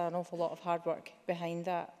know there's an awful lot of hard work behind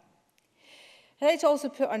that. I'd like to also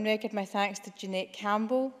put on record my thanks to Jeanette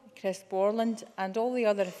Campbell, Chris Borland, and all the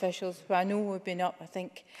other officials who I know have been up, I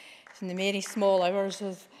think, in the very small hours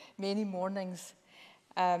of many mornings.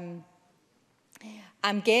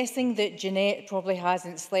 I'm guessing that Jeanette probably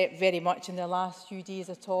hasn't slept very much in the last few days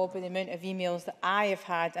at all by the amount of emails that I have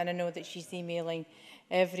had, and I know that she's emailing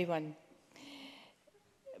everyone.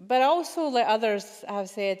 But also, like others have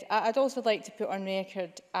said, I'd also like to put on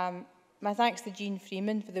record my thanks to Jeane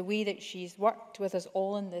Freeman for the way that she's worked with us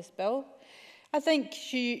all in this bill. I think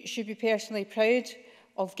she should be personally proud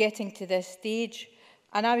of getting to this stage,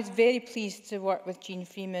 and I was very pleased to work with Jeane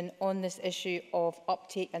Freeman on this issue of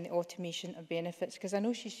uptake and the automation of benefits, because I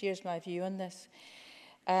know she shares my view on this.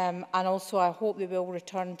 And also I hope we will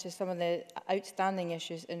return to some of the outstanding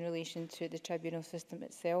issues in relation to the tribunal system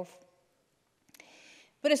itself.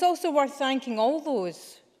 But it's also worth thanking all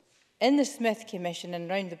those in the Smith Commission and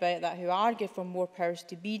round about that who argue for more powers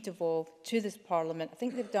to be devolved to this Parliament. I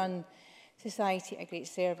think they've done society a great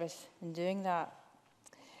service in doing that.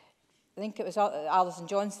 I think it was Alison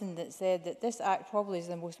Johnson that said that this Act probably is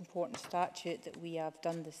the most important statute that we have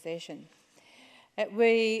done this session.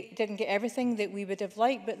 We didn't get everything that we would have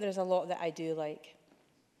liked, but there's a lot that I do like.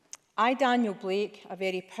 Daniel Blake, a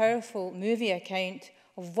very powerful movie account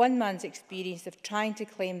of one man's experience of trying to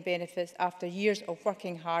claim benefits after years of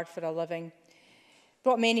working hard for a living,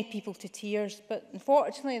 brought many people to tears, but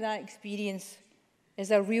unfortunately that experience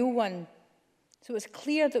is a real one. So it's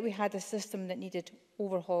clear that we had a system that needed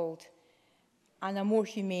overhauled and a more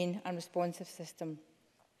humane and responsive system.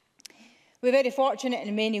 We're very fortunate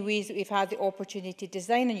in many ways that we've had the opportunity to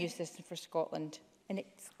design a new system for Scotland, and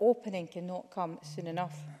its opening cannot come soon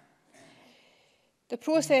enough. The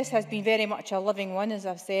process has been very much a living one, as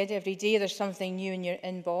I've said. Every day there's something new in your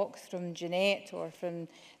inbox from Jeanette or from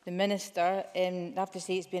the Minister. I have to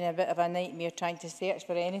say it's been a bit of a nightmare trying to search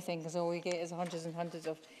for anything, because all we get is hundreds and hundreds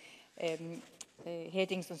of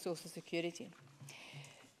headings on social security.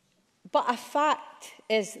 But a fact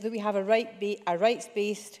is that we have a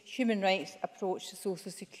rights-based, human rights approach to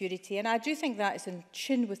social security, and I do think that is in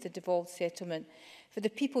tune with the devolved settlement for the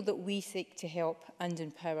people that we seek to help and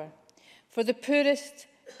empower. For the poorest,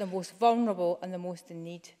 the most vulnerable and the most in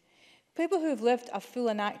need. People who have lived a full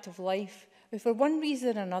and active life, who for one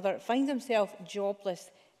reason or another find themselves jobless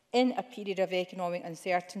in a period of economic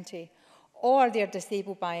uncertainty, or they are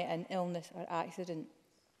disabled by an illness or accident.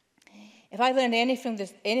 If I learned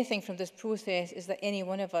anything from this process, is that any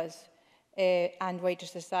one of us and wider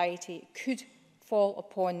society could fall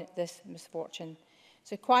upon this misfortune.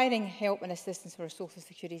 So acquiring help and assistance for our social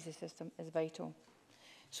security system is vital.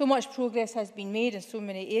 So much progress has been made in so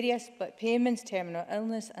many areas, but payments, terminal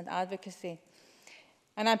illness and advocacy.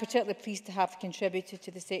 And I'm particularly pleased to have contributed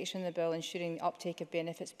to the section of the bill ensuring the uptake of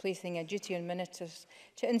benefits, placing a duty on ministers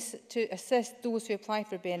to assist those who apply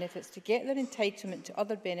for benefits to get their entitlement to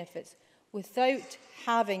other benefits without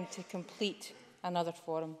having to complete another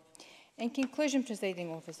form. In conclusion, Presiding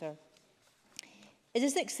Officer, it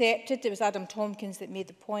is accepted, it was Adam Tompkins that made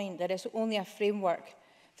the point, that it's only a framework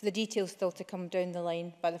for the details still to come down the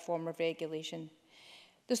line by the form of regulation.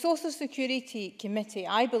 The Social Security Committee,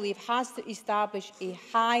 I believe, has to establish a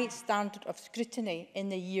high standard of scrutiny in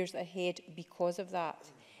the years ahead because of that.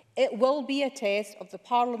 It will be a test of the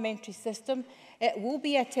parliamentary system. It will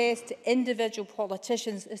be a test to individual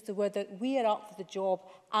politicians as to whether we are up for the job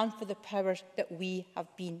and for the powers that we have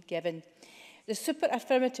been given. The super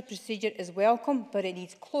affirmative procedure is welcome, but it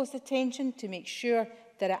needs close attention to make sure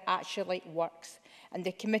that it actually works. And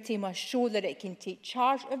the committee must show that it can take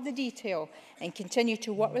charge of the detail and continue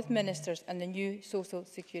to work with ministers and the new Social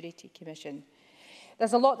Security Commission.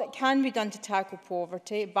 There's a lot that can be done to tackle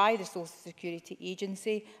poverty by the Social Security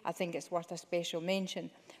Agency. I think it's worth a special mention.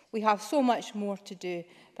 We have so much more to do,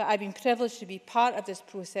 but I've been privileged to be part of this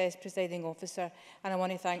process, Presiding Officer, and I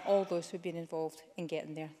want to thank all those who have been involved in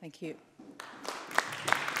getting there. Thank you.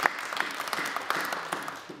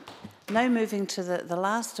 Now moving to the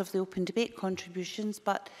last of the open debate contributions,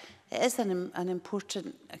 but it is an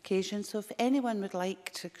important occasion, so if anyone would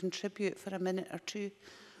like to contribute for a minute or two,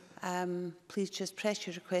 please just press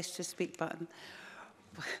your request to speak button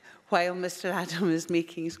while Mr Adam is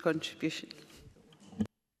making his contribution.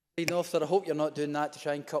 Officer, I hope you're not doing that to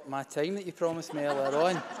try and cut my time that you promised me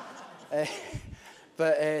earlier on.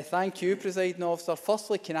 Thank you, Presiding Officer.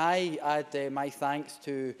 Firstly, can I add my thanks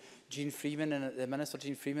to Jeane Freeman and the Minister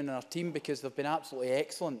Jeane Freeman and her team, because they've been absolutely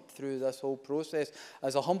excellent through this whole process.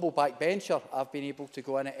 As a humble backbencher, I've been able to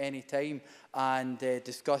go in at any time and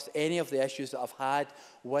discuss any of the issues that I've had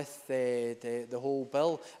with the whole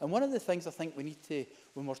bill. And one of the things I think we need to,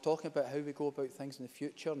 when we're talking about how we go about things in the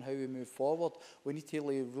future and how we move forward, we need to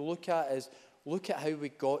look at how we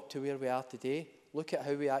got to where we are today. Look at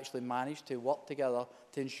how we actually managed to work together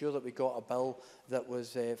to ensure that we got a bill that was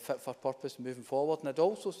fit for purpose moving forward. And I'd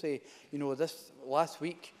also say, you know, this last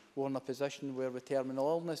week we were in a position where with terminal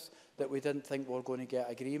illness that we didn't think we were going to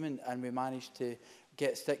get agreement, and we managed to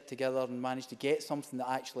stick together and managed to get something that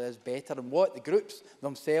actually is better and what the groups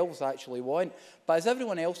themselves actually want. But as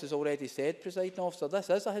everyone else has already said, Presiding Officer, this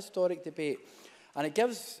is a historic debate. And it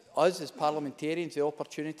gives us as parliamentarians the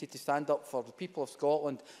opportunity to stand up for the people of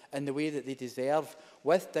Scotland in the way that they deserve,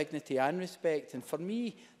 with dignity and respect. And for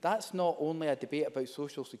me, that's not only a debate about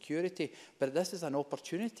social security, but this is an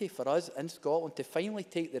opportunity for us in Scotland to finally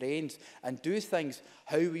take the reins and do things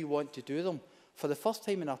how we want to do them. For the first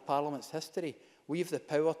time in our Parliament's history, we have the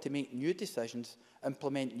power to make new decisions,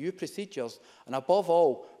 implement new procedures, and above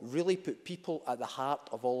all, really put people at the heart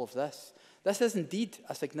of all of this. This is indeed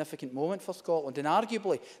a significant moment for Scotland, and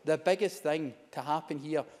arguably the biggest thing to happen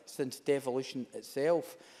here since devolution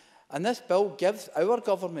itself. And this bill gives our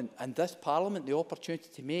government and this Parliament the opportunity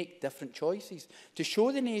to make different choices, to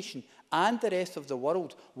show the nation and the rest of the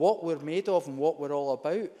world what we're made of and what we're all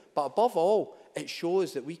about. But above all, it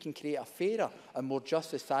shows that we can create a fairer and more just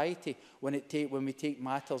society when we take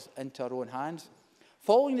matters into our own hands.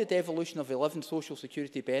 Following the devolution of 11 social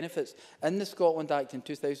security benefits in the Scotland Act in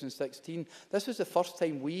 2016, this was the first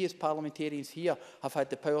time we as parliamentarians here have had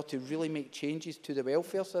the power to really make changes to the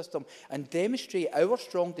welfare system and demonstrate our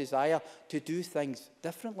strong desire to do things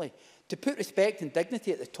differently, to put respect and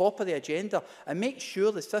dignity at the top of the agenda and make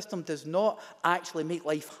sure the system does not actually make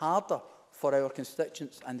life harder for our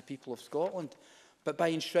constituents and the people of Scotland. But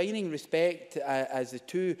by enshrining respect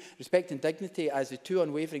and dignity as the two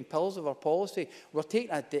unwavering pillars of our policy, we're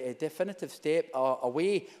taking a definitive step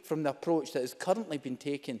away from the approach that has currently been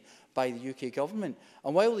taken by the UK government.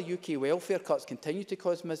 And while the UK welfare cuts continue to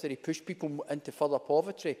cause misery, push people into further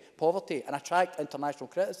poverty and attract international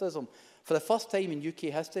criticism, for the first time in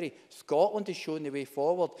UK history, Scotland has shown the way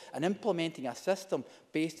forward in implementing a system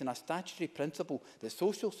based on a statutory principle that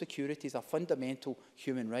social security is a fundamental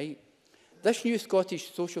human right. This new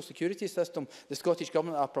Scottish social security system the Scottish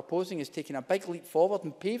Government are proposing is taking a big leap forward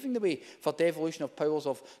and paving the way for devolution of powers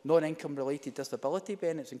of non-income related disability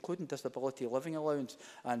benefits, including disability living allowance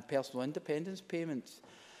and personal independence payments.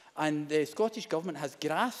 And the Scottish Government has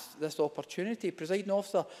grasped this opportunity. Presiding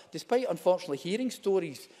Officer, despite unfortunately hearing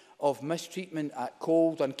stories of mistreatment at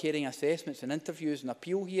cold, uncaring assessments and interviews and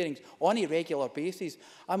appeal hearings on a regular basis,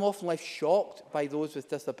 I'm often left shocked by those with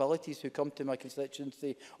disabilities who come to my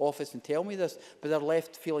constituency office and tell me this, but they're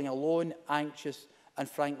left feeling alone, anxious and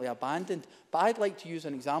frankly abandoned. But I'd like to use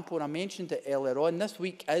an example, and I mentioned it earlier on. This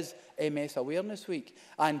week is MS Awareness Week,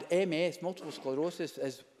 and MS, multiple sclerosis,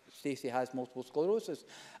 is Stacey has multiple sclerosis.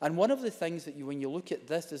 And one of the things that when you look at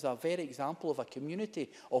this is a very example of a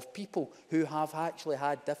community of people who have actually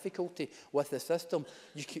had difficulty with the system.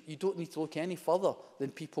 You don't need to look any further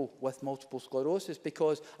than people with multiple sclerosis,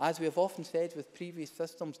 because as we have often said with previous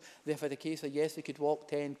systems, they've had a case of, yes, they could walk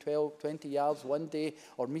 10, 12, 20 yards one day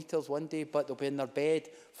or metres one day, but they'll be in their bed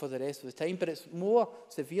for the rest of the time. But it's more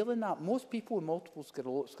severe than that. Most people with multiple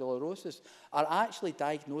sclerosis are actually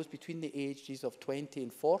diagnosed between the ages of 20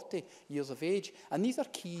 and 40 years of age. And these are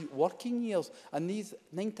key working years. And these,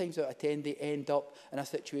 9 times out of 10, they end up in a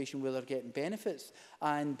situation where they're getting benefits.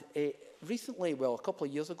 And recently, well, a couple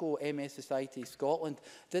of years ago, MS Society Scotland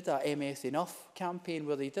did a MS Enough campaign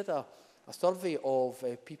where they did a survey of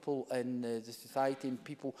people in the society and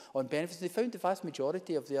people on benefits. They found the vast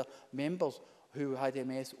majority of their members who had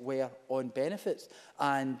MS were on benefits.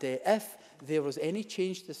 And if there was any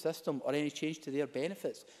change to the system or any change to their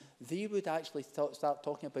benefits, they would actually start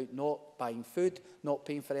talking about not buying food, not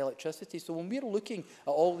paying for electricity. So when we're looking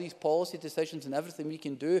at all these policy decisions and everything we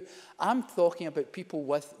can do, I'm talking about people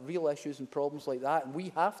with real issues and problems like that. And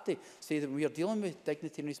we have to say that when we are dealing with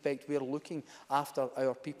dignity and respect, we are looking after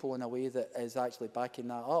our people in a way that is actually backing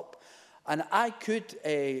that up. And I could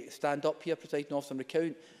stand up here, Presiding Officer, and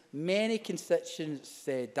recount many constituents'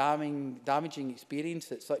 damaging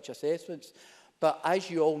experience at such assessments. But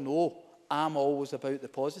as you all know, I'm always about the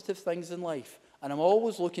positive things in life. And I'm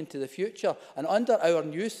always looking to the future. And under our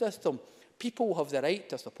new system, people have the right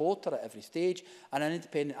to a supporter at every stage, and an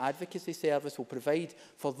independent advocacy service will provide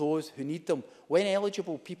for those who need them. When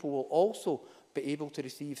eligible, people will also be able to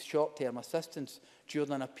receive short-term assistance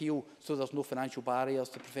during an appeal, so there's no financial barriers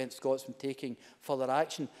to prevent Scots from taking further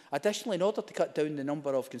action. Additionally, in order to cut down the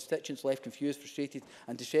number of constituents left confused, frustrated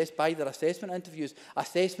and distressed by their assessment interviews,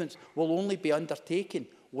 assessments will only be undertaken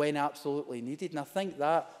when absolutely needed. And I think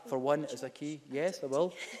that, for one, is a key. Yes, I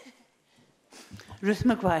will. Ruth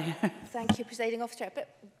Maguire. Thank you, Presiding Officer. A bit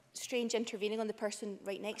strange intervening on the person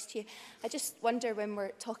right next to you. I just wonder, when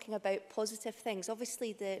we're talking about positive things,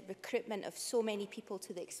 obviously the recruitment of so many people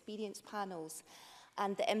to the experience panels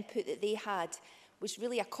and the input that they had was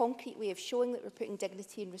really a concrete way of showing that we're putting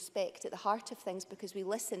dignity and respect at the heart of things, because we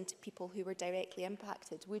listened to people who were directly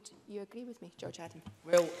impacted. Would you agree with me, George Adam?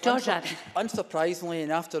 Well, unsurprisingly,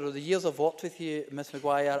 and after the years I've worked with you, Ms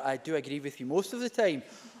Maguire, I do agree with you most of the time,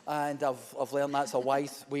 and I've learned that's a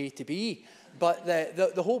wise way to be. But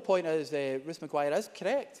the whole point is, Ruth Maguire is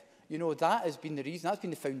correct. You know, that has been the reason, that's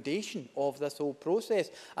been the foundation of this whole process.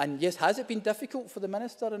 And yes, has it been difficult for the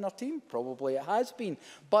Minister and her team? Probably it has been.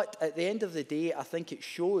 But at the end of the day, I think it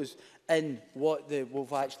shows in what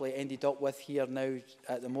we've actually ended up with here now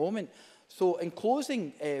at the moment. So in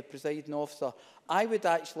closing, Presiding Officer, I would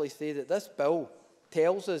actually say that this bill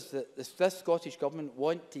tells us that this Scottish Government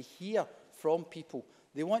want to hear from people.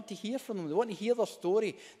 They want to hear from them. They want to hear their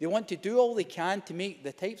story. They want to do all they can to make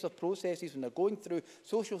the types of processes when they're going through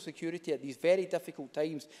social security at these very difficult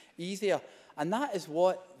times easier. And that is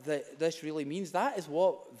what this really means. That is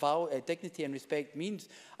what dignity and respect means.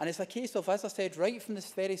 And it's a case of, as I said, right from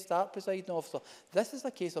this very start, Presiding Officer, this is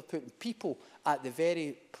a case of putting people at the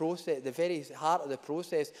very process, the very heart of the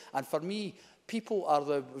process. And for me, people are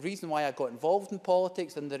the reason why I got involved in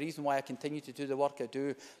politics and the reason why I continue to do the work I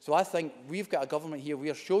do. So I think we've got a government here, we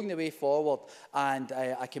are showing the way forward, and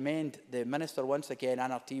I commend the Minister once again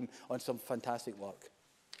and our team on some fantastic work.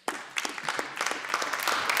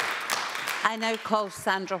 I now call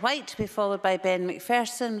Sandra White to be followed by Ben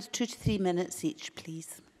McPherson with 2 to 3 minutes each,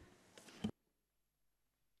 please.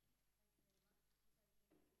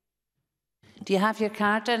 Do you have your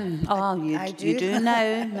card in? Oh, you do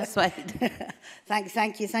now, Ms White.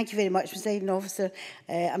 Thank you very much, Presiding Officer.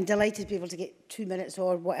 I'm delighted to be able to get 2 minutes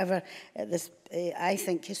or whatever at this, I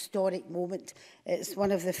think, historic moment. It's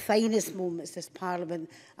one of the finest moments this Parliament,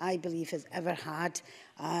 I believe, has ever had.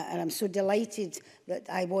 And I'm so delighted that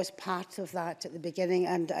I was part of that at the beginning.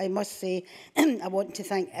 And I must say, I want to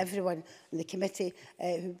thank everyone in the committee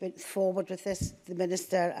who went forward with this, the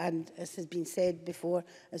Minister, and as has been said before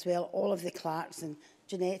as well, all of the clerks and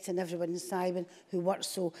Jeanette and everyone and Simon who worked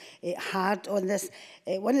so hard on this.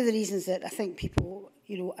 One of the reasons that I think people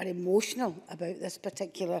are emotional about this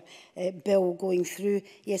particular bill going through,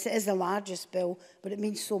 yes, it is the largest bill, but it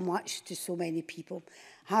means so much to so many people.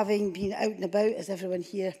 Having been out and about, as everyone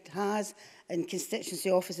here has, in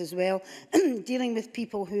constituency office as well, dealing with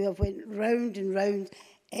people who have went round and round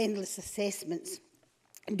endless assessments,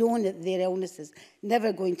 knowing that their illness is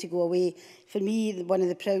never going to go away. For me, one of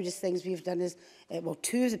the proudest things we've done is, well,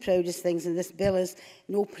 2 of the proudest things in this bill is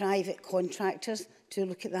no private contractors to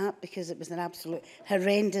look at that, because it was an absolute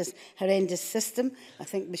horrendous system. I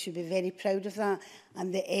think we should be very proud of that,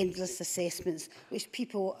 and the endless assessments, which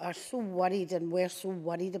people are so worried and were so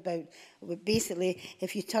worried about. Basically,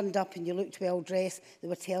 if you turned up and you looked well dressed, they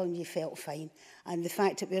were telling you felt fine. And the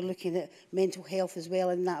fact that we're looking at mental health as well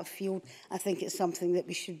in that field, I think it's something that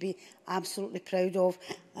we should be absolutely proud of.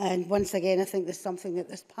 And once again, I think there's something that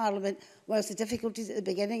this Parliament, whilst the difficulties at the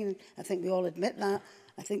beginning, and I think we all admit that,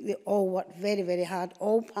 I think they all worked very, very hard,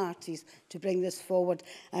 all parties, to bring this forward.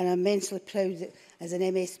 And I'm immensely proud that, as an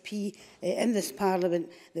MSP in this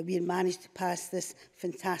Parliament, that we managed to pass this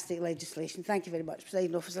fantastic legislation. Thank you very much,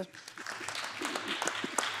 Presiding Officer.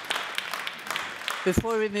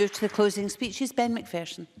 Before we move to the closing speeches, Ben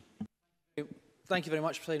Macpherson. Thank you very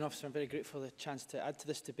much, Presiding Officer. I'm very grateful for the chance to add to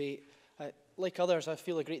this debate. Like others, I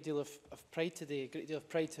feel a great deal of pride today, a great deal of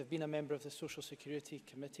pride to have been a member of the Social Security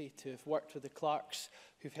Committee, to have worked with the clerks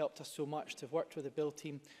who've helped us so much, to have worked with the Bill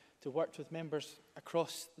team, to have worked with members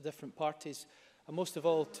across the different parties, and most of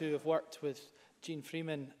all to have worked with Jeane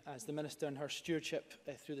Freeman as the Minister, and her stewardship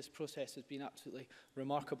through this process has been absolutely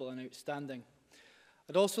remarkable and outstanding.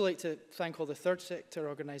 I'd also like to thank all the third sector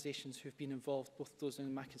organisations who've been involved, both those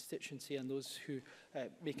in my constituency and those who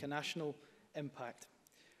make a national impact.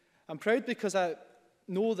 I'm proud because I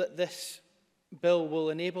know that this bill will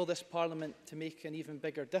enable this Parliament to make an even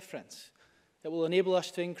bigger difference. It will enable us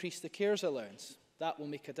to increase the carers allowance. That will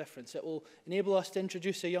make a difference. It will enable us to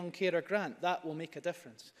introduce a young carer grant. That will make a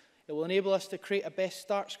difference. It will enable us to create a best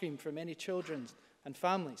start scheme for many children and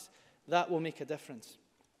families. That will make a difference.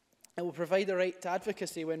 It will provide the right to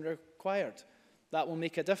advocacy when required. That will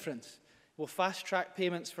make a difference. It will fast-track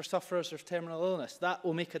payments for sufferers of terminal illness. That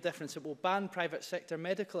will make a difference. It will ban private sector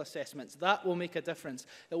medical assessments. That will make a difference.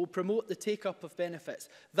 It will promote the take-up of benefits.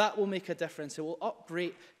 That will make a difference. It will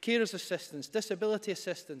uprate carers assistance, disability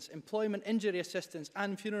assistance, employment injury assistance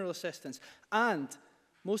and funeral assistance. And,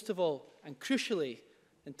 most of all, and crucially,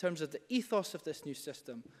 in terms of the ethos of this new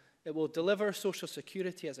system, it will deliver social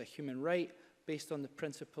security as a human right based on the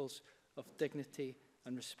principles of dignity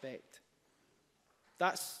and respect.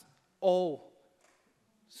 That's all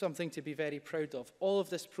something to be very proud of. All of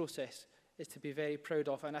this process is to be very proud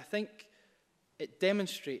of. And I think it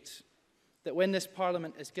demonstrates that when this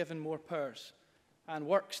Parliament is given more powers and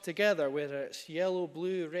works together, whether it's yellow,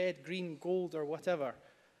 blue, red, green, gold, or whatever,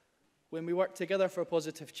 when we work together for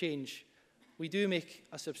positive change, we do make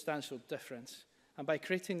a substantial difference. And by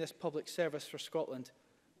creating this public service for Scotland,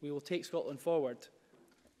 we will take Scotland forward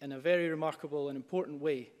in a very remarkable and important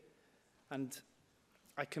way. And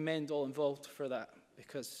I commend all involved for that,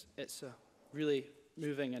 because it's a really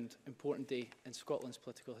moving and important day in Scotland's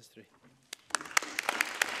political history.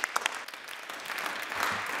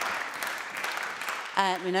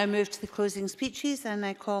 We now move to the closing speeches, and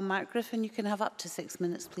I call Mark Griffin. You can have up to 6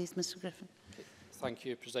 minutes, please, Mr. Griffin. Thank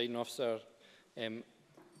you, Presiding Officer.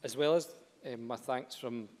 As well as my thanks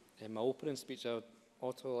from my opening speech, I would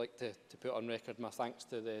also like to put on record my thanks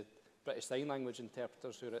to the British Sign Language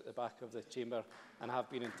interpreters who are at the back of the chamber and have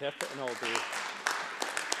been interpreting all day.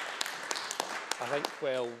 I think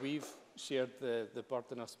while we've shared the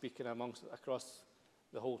burden of speaking across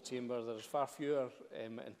the whole chamber, there's far fewer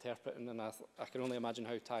interpreting, and I can only imagine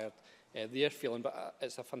how tired they're feeling. But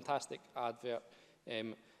it's a fantastic advert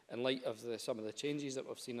in light of some of the changes that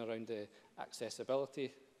we've seen around the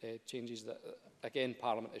accessibility changes that, again,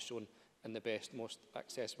 Parliament has shown in the best, most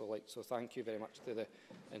accessible light. So thank you very much to the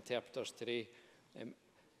interpreters today.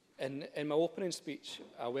 In my opening speech,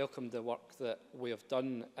 I welcomed the work that we have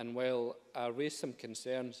done, and while I raised some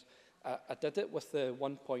concerns, I did it with the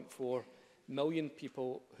 1.4 million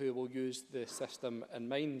people who will use the system in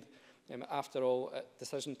mind. After all, at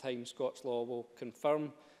decision time, Scots law will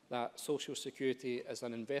confirm that social security is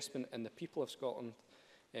an investment in the people of Scotland.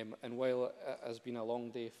 And while it has been a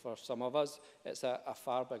long day for some of us, it's a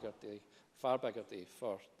far bigger day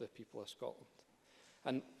for the people of Scotland.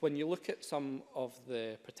 And when you look at some of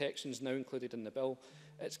the protections now included in the bill,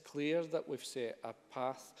 it's clear that we've set a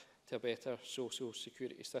path to a better social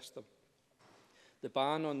security system. The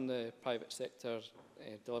ban on the private sector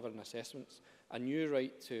delivering assessments, a new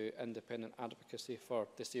right to independent advocacy for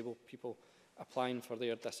disabled people applying for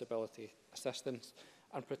their disability assistance,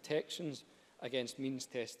 and protections against means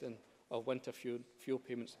testing of winter fuel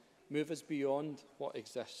payments move us beyond what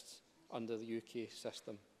exists under the UK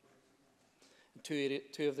system. Two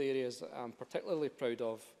of the areas I'm particularly proud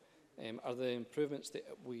of are the improvements that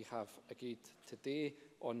we have agreed today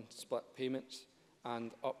on split payments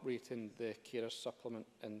and uprating the carers supplement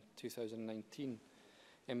in 2019.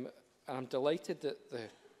 And I'm delighted that the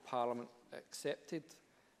Parliament accepted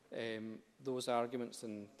those arguments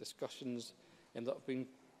and discussions that have been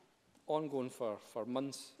ongoing for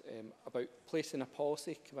months about placing a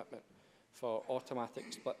policy commitment for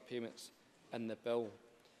automatic split payments in the bill.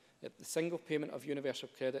 The single payment of universal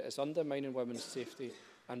credit is undermining women's safety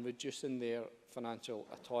and reducing their financial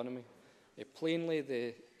autonomy. Plainly,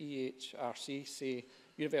 the EHRC say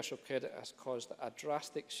universal credit has caused a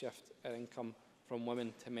drastic shift in income from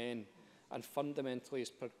women to men and fundamentally is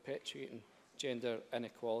perpetuating gender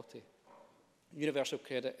inequality. Universal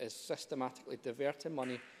credit is systematically diverting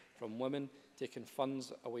money from women, taking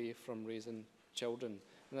funds away from raising children.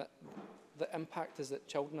 And the impact is that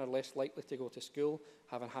children are less likely to go to school,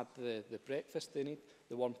 having had the breakfast they need,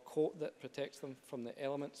 the warm coat that protects them from the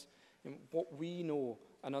elements, and what we know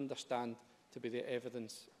and understand to be the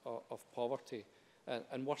evidence of poverty.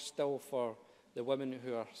 And worse still for the women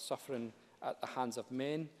who are suffering at the hands of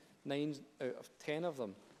men, 9 out of 10 of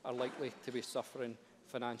them are likely to be suffering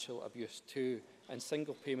financial abuse too, and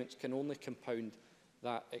single payments can only compound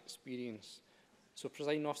that experience. So,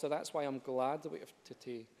 Presiding Officer, that's why I'm glad that we have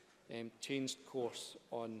to changed course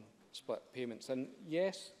on split payments. And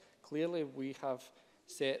yes, clearly we have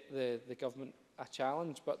set the government a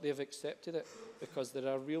challenge, but they've accepted it because there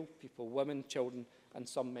are real people, women, children and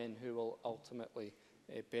some men who will ultimately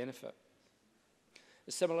benefit.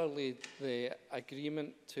 Similarly, the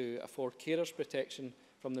agreement to afford carers protection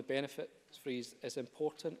from the benefits freeze is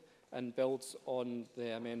important and builds on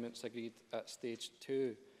the amendments agreed at stage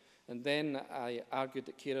 2. And then I argued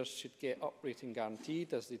that carers should get uprating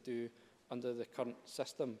guaranteed as they do under the current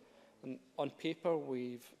system. And on paper,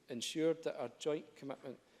 we've ensured that our joint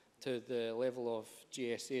commitment to the level of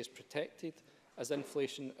GSA is protected as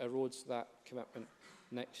inflation erodes that commitment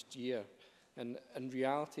next year. And in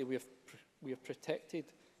reality, we have protected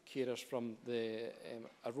carers from the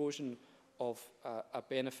erosion of a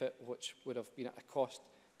benefit which would have been at a cost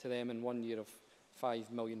to them in 1 year of £5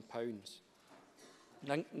 million.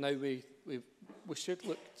 Now we should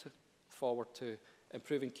look forward to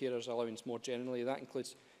improving carers' allowance more generally. That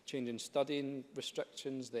includes changing studying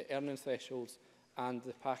restrictions, the earning thresholds and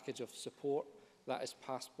the package of support that is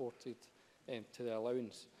passported to the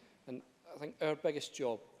allowance. And I think our biggest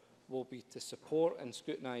job will be to support and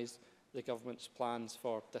scrutinise the government's plans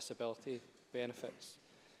for disability benefits.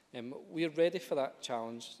 We are ready for that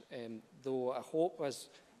challenge, though I hope, as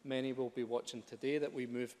many will be watching today, that we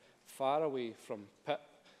move far away from PIP,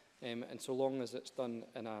 and so long as it's done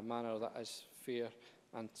in a manner that is fair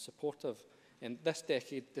and supportive. In this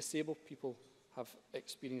decade, disabled people have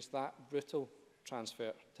experienced that brutal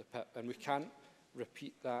transfer to PIP, and we can't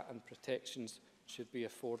repeat that, and protections should be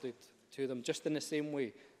afforded to them, just in the same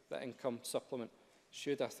way that income supplement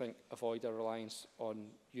should, I think, avoid a reliance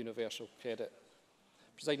on universal credit.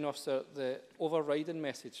 Presiding Officer, the overriding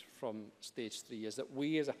message from stage 3 is that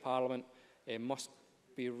we as a Parliament must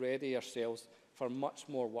be ready ourselves for much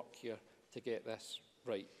more work here to get this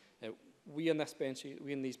right. We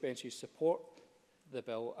in these benches support the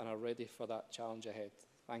bill and are ready for that challenge ahead.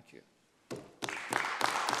 Thank you.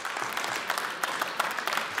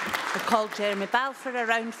 I call Jeremy Bell for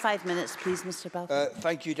around 5 minutes, please, Mr Bell.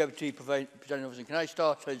 Thank you, Deputy Presiding Officer. Can I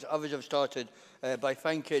start, as others have started, by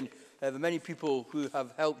thanking the many people who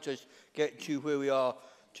have helped us get to where we are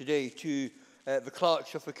today, to the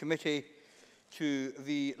clerks of the committee, to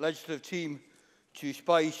the legislative team, to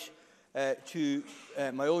SPICE, to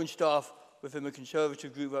my own staff within the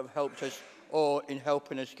Conservative group that have helped us all in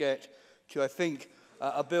helping us get to, I think,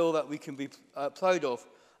 a bill that we can be proud of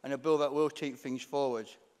and a bill that will take things forward.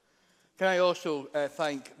 Can I also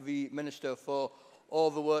thank the Minister for all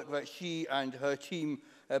the work that she and her team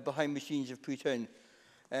behind the scenes have put in.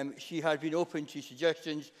 She has been open to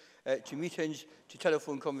suggestions, to meetings, to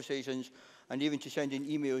telephone conversations, and even to sending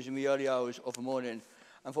emails in the early hours of the morning.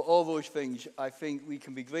 And for all those things, I think we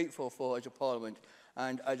can be grateful for as a Parliament.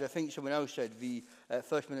 And as I think someone else said, the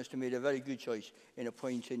First Minister made a very good choice in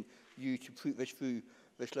appointing you to put this through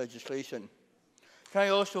this legislation. Can I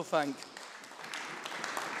also thank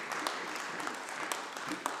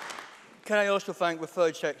the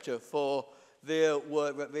third sector for their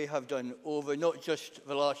work that they have done over not just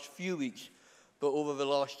the last few weeks, but over the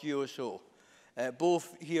last year or so.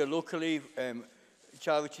 Both here locally,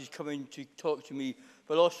 charities coming to talk to me,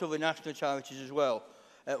 but also the national charities as well.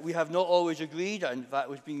 We have not always agreed, and that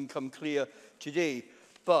has become clear today,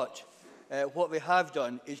 but what they have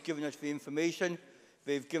done is given us the information,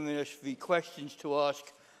 they've given us the questions to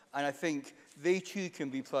ask, and I think they too can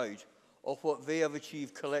be proud of what they have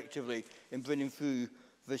achieved collectively in bringing through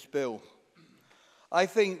this bill. I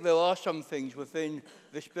think there are some things within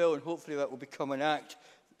this bill, and hopefully that will become an act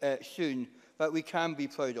soon, that we can be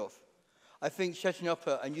proud of. I think setting up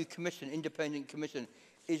a new commission, independent commission,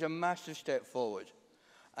 is a massive step forward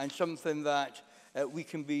and something that we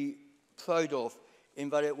can be proud of, in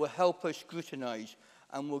that it will help us scrutinise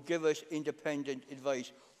and will give us independent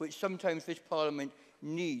advice, which sometimes this Parliament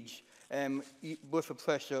needs with the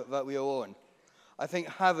pressure that we are on. I think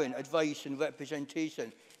having advice and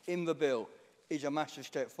representation in the bill is a massive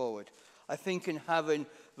step forward. I think in having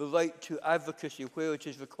the right to advocacy where it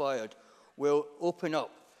is required will open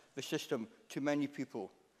up the system to many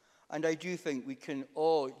people. And I do think we can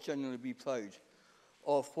all generally be proud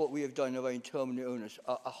of what we have done around terminal illness,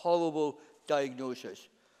 a horrible diagnosis,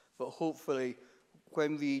 but hopefully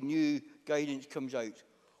when the new guidance comes out,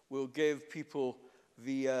 we'll give people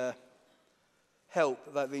the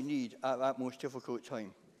help that they need at that most difficult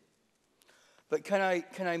time. But can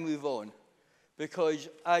I move on? Because,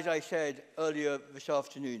 as I said earlier this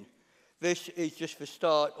afternoon, this is just the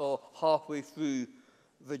start or halfway through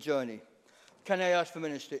the journey. Can I ask the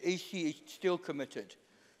Minister, is she still committed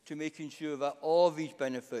to making sure that all these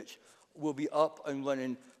benefits will be up and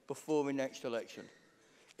running before the next election?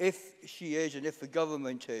 If she is, and if the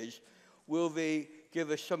government is, will they give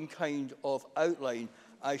us some kind of outline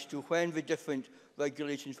as to when the different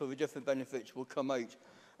regulations for the different benefits will come out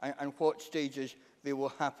and what stages they will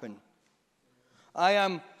happen?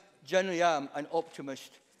 I generally am an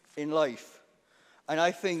optimist in life, and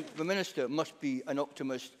I think the Minister must be an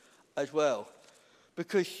optimist as well,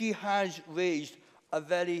 because she has raised a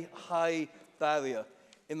very high barrier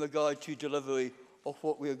in regard to delivery of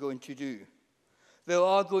what we are going to do. There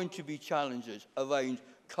are going to be challenges around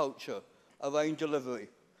culture, around delivery,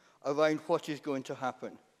 around what is going to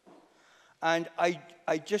happen. And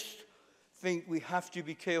I just think we have to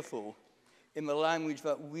be careful in the language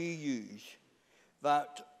that we use,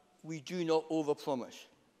 that we do not overpromise.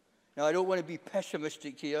 Now, I don't want to be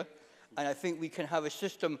pessimistic here, and I think we can have a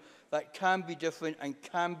system that can be different and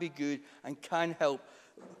can be good and can help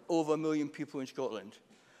over 1 million people in Scotland.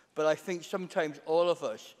 But I think sometimes all of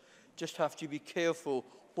us just have to be careful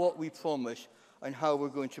what we promise and how we're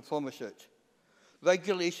going to promise it.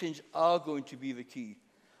 Regulations are going to be the key.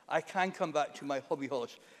 I can come back to my hobby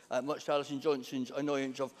horse, much to Alison Johnson's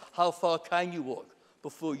annoyance of how far can you walk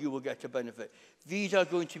before you will get a benefit. These are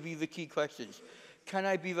going to be the key questions. Can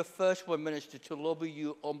I be the first one, Minister, to lobby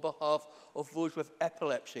you on behalf of those with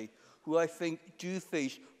epilepsy, who I think do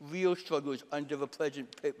face real struggles under the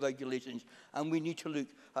present PIP regulations, and we need to look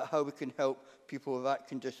at how we can help people with that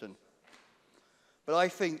condition. But I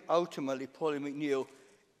think ultimately Polly McNeill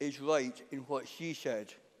is right in what she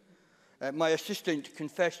said. My assistant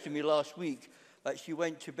confessed to me last week that she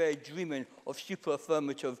went to bed dreaming of super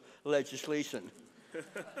affirmative legislation.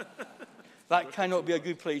 That cannot be a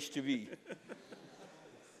good place to be.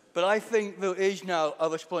 But I think there is now a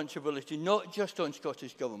responsibility, not just on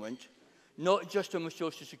Scottish Government, not just on the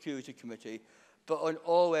Social Security Committee, but on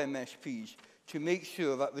all MSPs, to make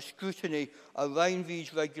sure that the scrutiny around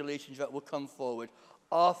these regulations that will come forward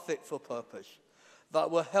are fit for purpose,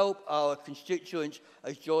 that will help our constituents,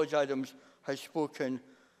 as George Adams has spoken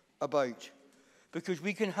about. Because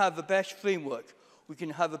we can have the best framework, we can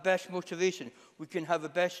have the best motivation, we can have the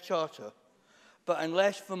best charter, but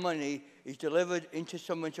unless the money is delivered into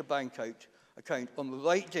someone's bank account on the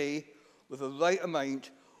right day, with the right amount,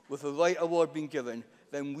 with the right award being given,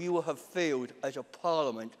 then we will have failed as a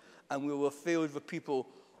Parliament and we will have failed the people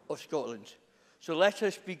of Scotland. So let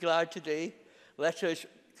us be glad today, let us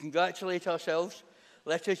congratulate ourselves,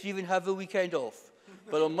 let us even have the weekend off.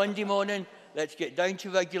 But on Monday morning, let's get down to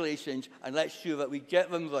regulations and let's ensure that we get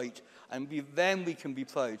them right, and then we can be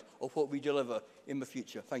proud of what we deliver in the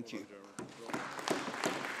future. Thank you.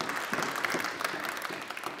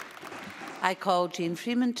 I call Jeane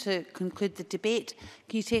Freeman to conclude the debate.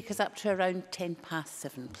 Can you take us up to around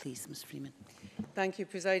 7:10, please, Ms Freeman? Thank you,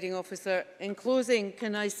 Presiding Officer. In closing,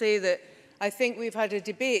 can I say that I think we've had a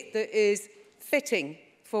debate that is fitting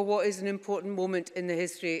for what is an important moment in the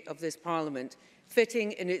history of this Parliament,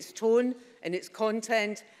 fitting in its tone, in its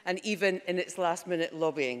content, and even in its last-minute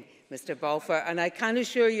lobbying, Mr Balfour. And I can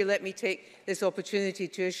assure you, let me take this opportunity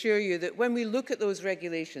to assure you that when we look at those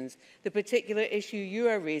regulations, the particular issue you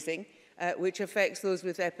are raising, which affects those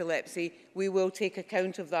with epilepsy, we will take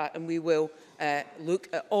account of that and we will look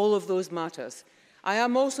at all of those matters. I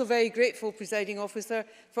am also very grateful, Presiding Officer,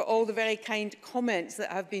 for all the very kind comments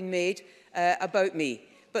that have been made about me.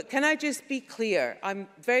 But can I just be clear? I'm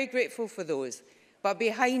very grateful for those. But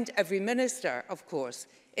behind every minister, of course,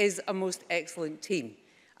 is a most excellent team.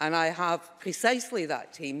 And I have precisely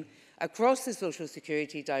that team across the Social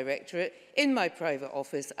Security Directorate, in my private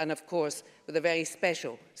office, and of course with a very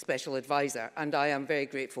special advisor, and I am very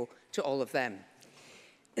grateful to all of them.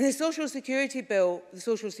 The Social Security Bill, the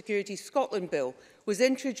Social Security Scotland Bill, was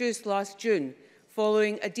introduced last June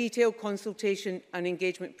following a detailed consultation and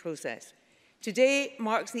engagement process. Today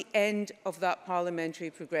marks the end of that parliamentary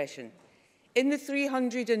progression. In the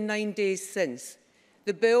 309 days since,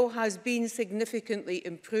 the bill has been significantly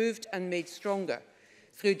improved and made stronger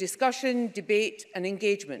through discussion, debate and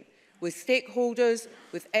engagement with stakeholders,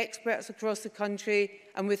 with experts across the country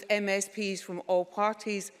and with MSPs from all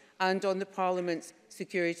parties and on the Parliament's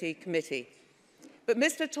Security Committee. But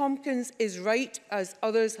Mr Tompkins is right, as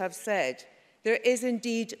others have said. There is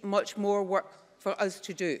indeed much more work for us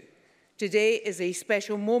to do. Today is a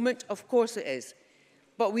special moment, of course it is,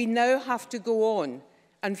 but we now have to go on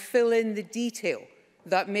and fill in the detail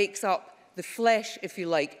that makes up the flesh, if you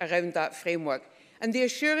like, around that framework. And the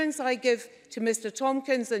assurance I give to Mr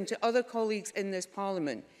Tompkins and to other colleagues in this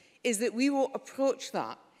Parliament is that we will approach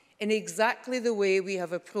that in exactly the way we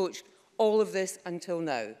have approached all of this until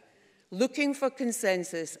now, looking for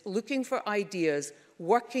consensus, looking for ideas,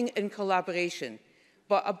 working in collaboration,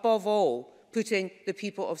 but above all, putting the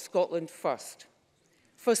people of Scotland first.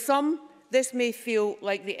 For some, this may feel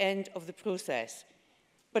like the end of the process,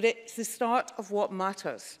 but it's the start of what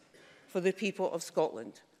matters for the people of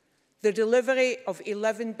Scotland. The delivery of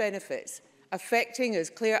 11 benefits affecting,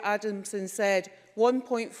 as Claire Adamson said,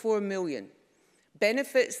 1.4 million.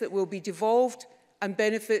 Benefits that will be devolved and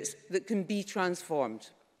benefits that can be transformed.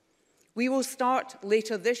 We will start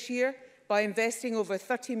later this year by investing over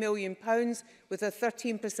 £30 million with a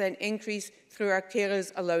 13% increase through our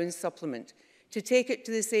Carers Allowance Supplement to take it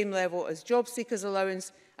to the same level as Job Seekers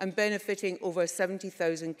Allowance and benefiting over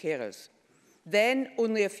 70,000 carers. Then,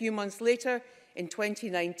 only a few months later, in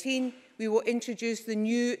 2019, we will introduce the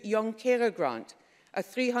new Young Carer Grant, a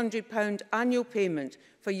 £300 annual payment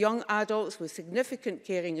for young adults with significant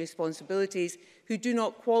caring responsibilities who do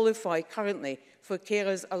not qualify currently for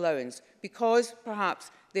carers allowance because,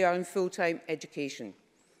 perhaps, they are in full-time education.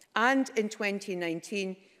 And in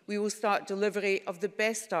 2019, we will start delivery of the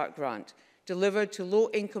Best Start grant, delivered to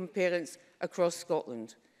low-income parents across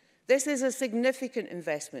Scotland. This is a significant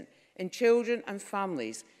investment in children and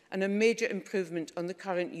families and a major improvement on the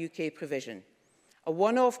current UK provision. A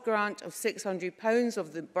one-off grant of £600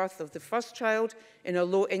 of the birth of the first child in a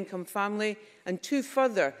low-income family and 2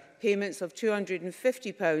 further payments of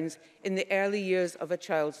 £250 in the early years of a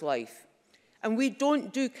child's life. And we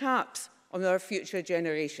don't do caps on our future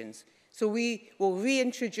generations, so we will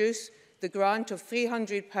reintroduce the grant of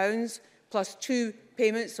 £300 plus 2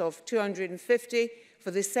 payments of £250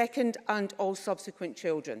 for the second and all subsequent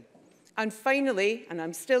children. And finally, and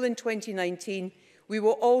I'm still in 2019, we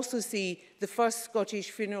will also see the first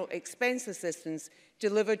Scottish funeral expense assistance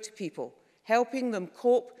delivered to people, helping them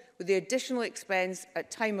cope with the additional expense at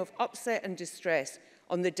time of upset and distress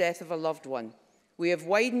on the death of a loved one. We have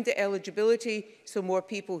widened the eligibility so more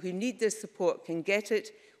people who need this support can get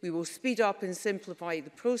it. We will speed up and simplify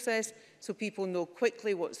the process so people know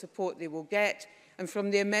quickly what support they will get. And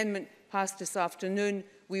from the amendment passed this afternoon,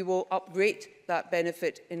 we will upgrade that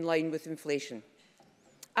benefit in line with inflation.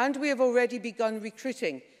 And we have already begun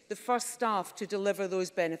recruiting the first staff to deliver those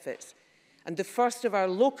benefits, and the first of our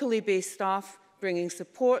locally based staff bringing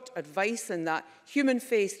support, advice and that human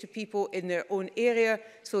face to people in their own area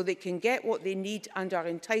so they can get what they need and are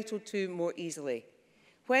entitled to more easily.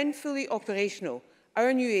 When fully operational,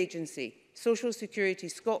 our new agency, Social Security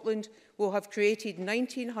Scotland, will have created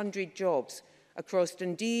 1,900 jobs across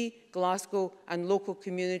Dundee, Glasgow and local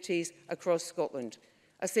communities across Scotland,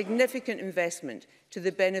 a significant investment to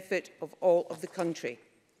the benefit of all of the country.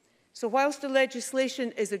 So whilst the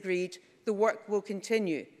legislation is agreed, the work will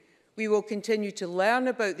continue. We will continue to learn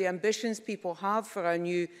about the ambitions people have for our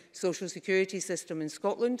new social security system in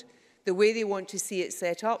Scotland, the way they want to see it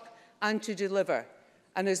set up and to deliver.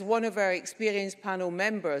 And as one of our experienced panel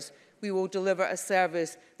members, we will deliver a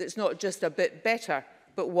service that's not just a bit better,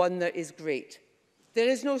 but one that is great. There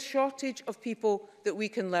is no shortage of people that we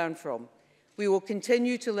can learn from. We will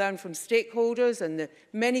continue to learn from stakeholders and the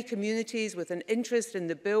many communities with an interest in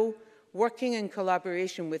the bill, working in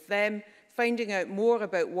collaboration with them, finding out more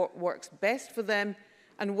about what works best for them,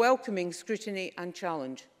 and welcoming scrutiny and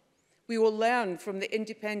challenge. We will learn from the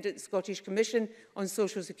Independent Scottish Commission on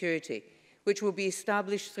Social Security, which will be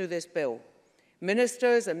established through this bill.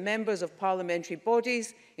 Ministers and members of parliamentary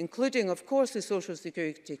bodies, including, of course, the Social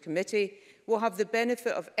Security Committee, will have the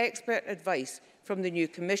benefit of expert advice from the new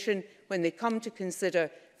Commission when they come to consider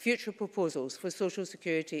future proposals for social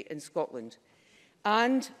security in Scotland.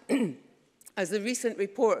 And as the recent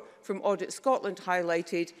report from Audit Scotland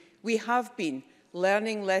highlighted, we have been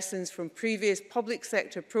learning lessons from previous public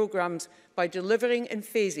sector programmes by delivering in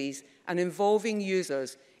phases and involving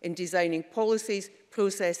users in designing policies,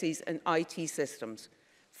 processes and IT systems,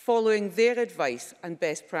 following their advice and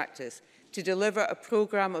best practice to deliver a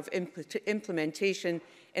programme of implementation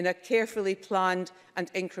in a carefully planned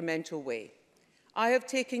and incremental way. I have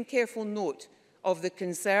taken careful note of the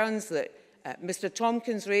concerns that Mr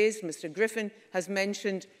Tompkins raised, Mr Griffin has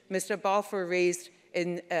mentioned, Mr Balfour raised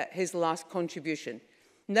in his last contribution.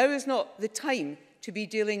 Now is not the time to be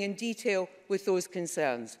dealing in detail with those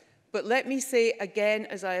concerns, but let me say again,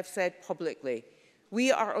 as I have said publicly,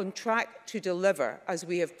 we are on track to deliver as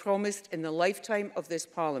we have promised in the lifetime of this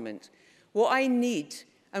Parliament. What I need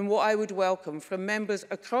and what I would welcome from members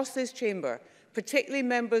across this chamber, particularly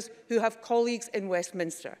members who have colleagues in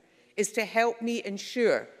Westminster, is to help me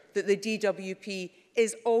ensure that the DWP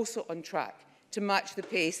is also on track to match the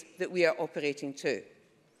pace that we are operating to.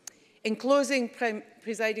 In closing,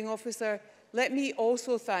 Presiding Officer, let me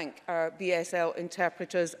also thank our BSL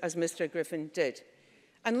interpreters, as Mr Griffin did.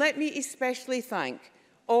 And let me especially thank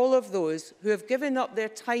all of those who have given up their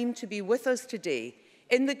time to be with us today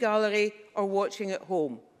in the gallery or watching at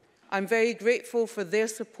home. I'm very grateful for their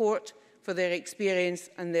support, for their experience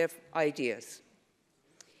and their ideas.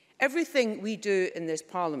 Everything we do in this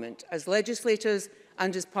Parliament as legislators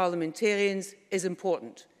and as parliamentarians is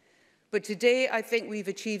important. But today I think we've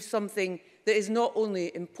achieved something that is not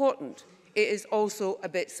only important, it is also a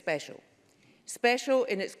bit special. Special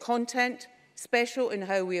in its content, special in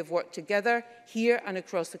how we have worked together here and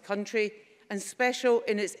across the country, and special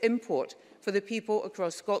in its import for the people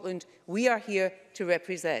across Scotland we are here to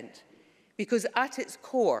represent. Because at its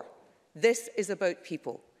core, this is about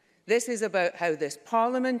people. This is about how this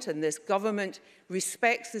Parliament and this government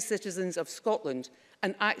respects the citizens of Scotland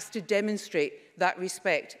and acts to demonstrate that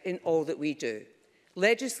respect in all that we do.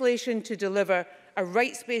 Legislation to deliver a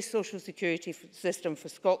rights-based social security system for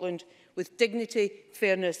Scotland with dignity,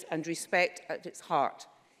 fairness and respect at its heart.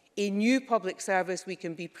 A new public service we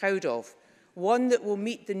can be proud of, one that will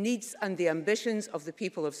meet the needs and the ambitions of the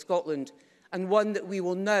people of Scotland, and one that we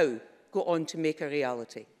will now go on to make a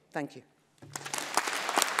reality. Thank you.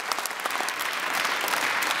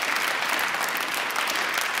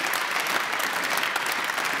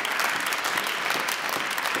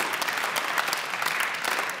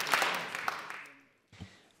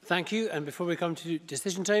 Thank you. And before we come to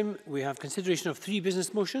decision time, we have consideration of three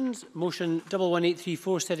business motions. Motion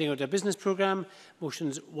 11834, setting out a business programme.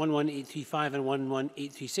 Motions 11835 and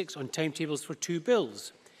 11836 on timetables for two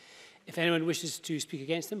bills. If anyone wishes to speak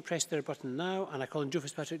against them, press their button now. And I call on Joe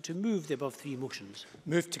Fitzpatrick to move the above three motions.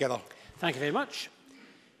 Move together. Thank you very much.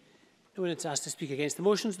 No one is asked to speak against the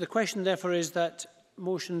motions. The question, therefore, is that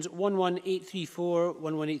motions 11834,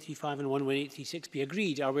 11835 and 11836 be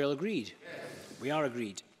agreed. Are we all agreed? Yes. We are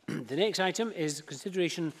agreed. The next item is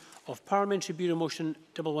consideration of Parliamentary Bureau Motion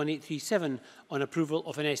 11837 on approval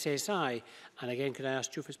of an SSI. And again, could I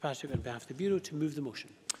ask Joe Fitzpatrick on behalf of the Bureau to move the motion?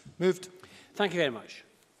 Moved. Thank you very much.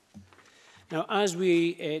 Now, as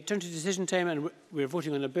we turn to decision time and we're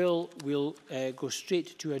voting on a bill, we'll go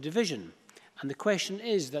straight to a division. And the question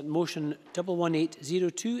is that motion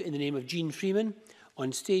 11802 in the name of Jeane Freeman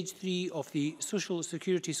on stage 3 of the Social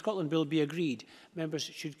Security Scotland Bill be agreed. Members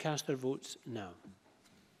should cast their votes now.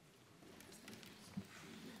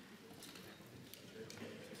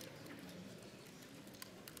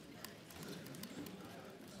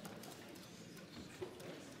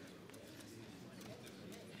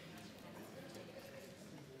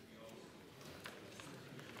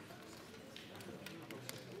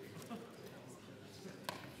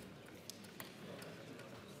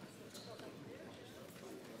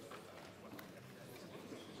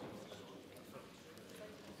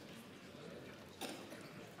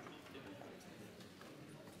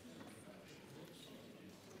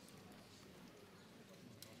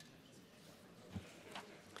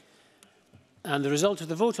 And the result of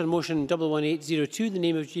the vote on motion 11802 in the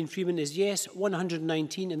name of Jeane Freeman is yes,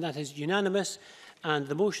 119, and that is unanimous. And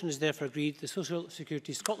the motion is therefore agreed. The Social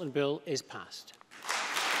Security Scotland Bill is passed.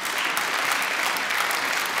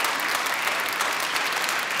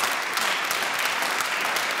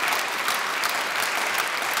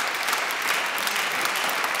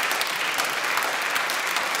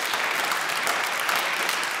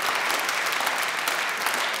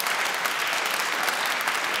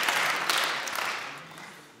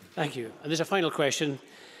 Thank you. And there's a final question.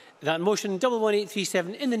 That motion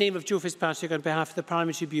 11837 in the name of Joe Fitzpatrick on behalf of the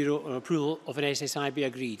Parliamentary Bureau on approval of an SSI be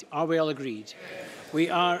agreed. Are we all agreed? Yes.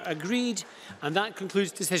 We are agreed, and that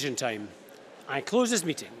concludes decision time. I close this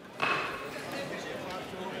meeting.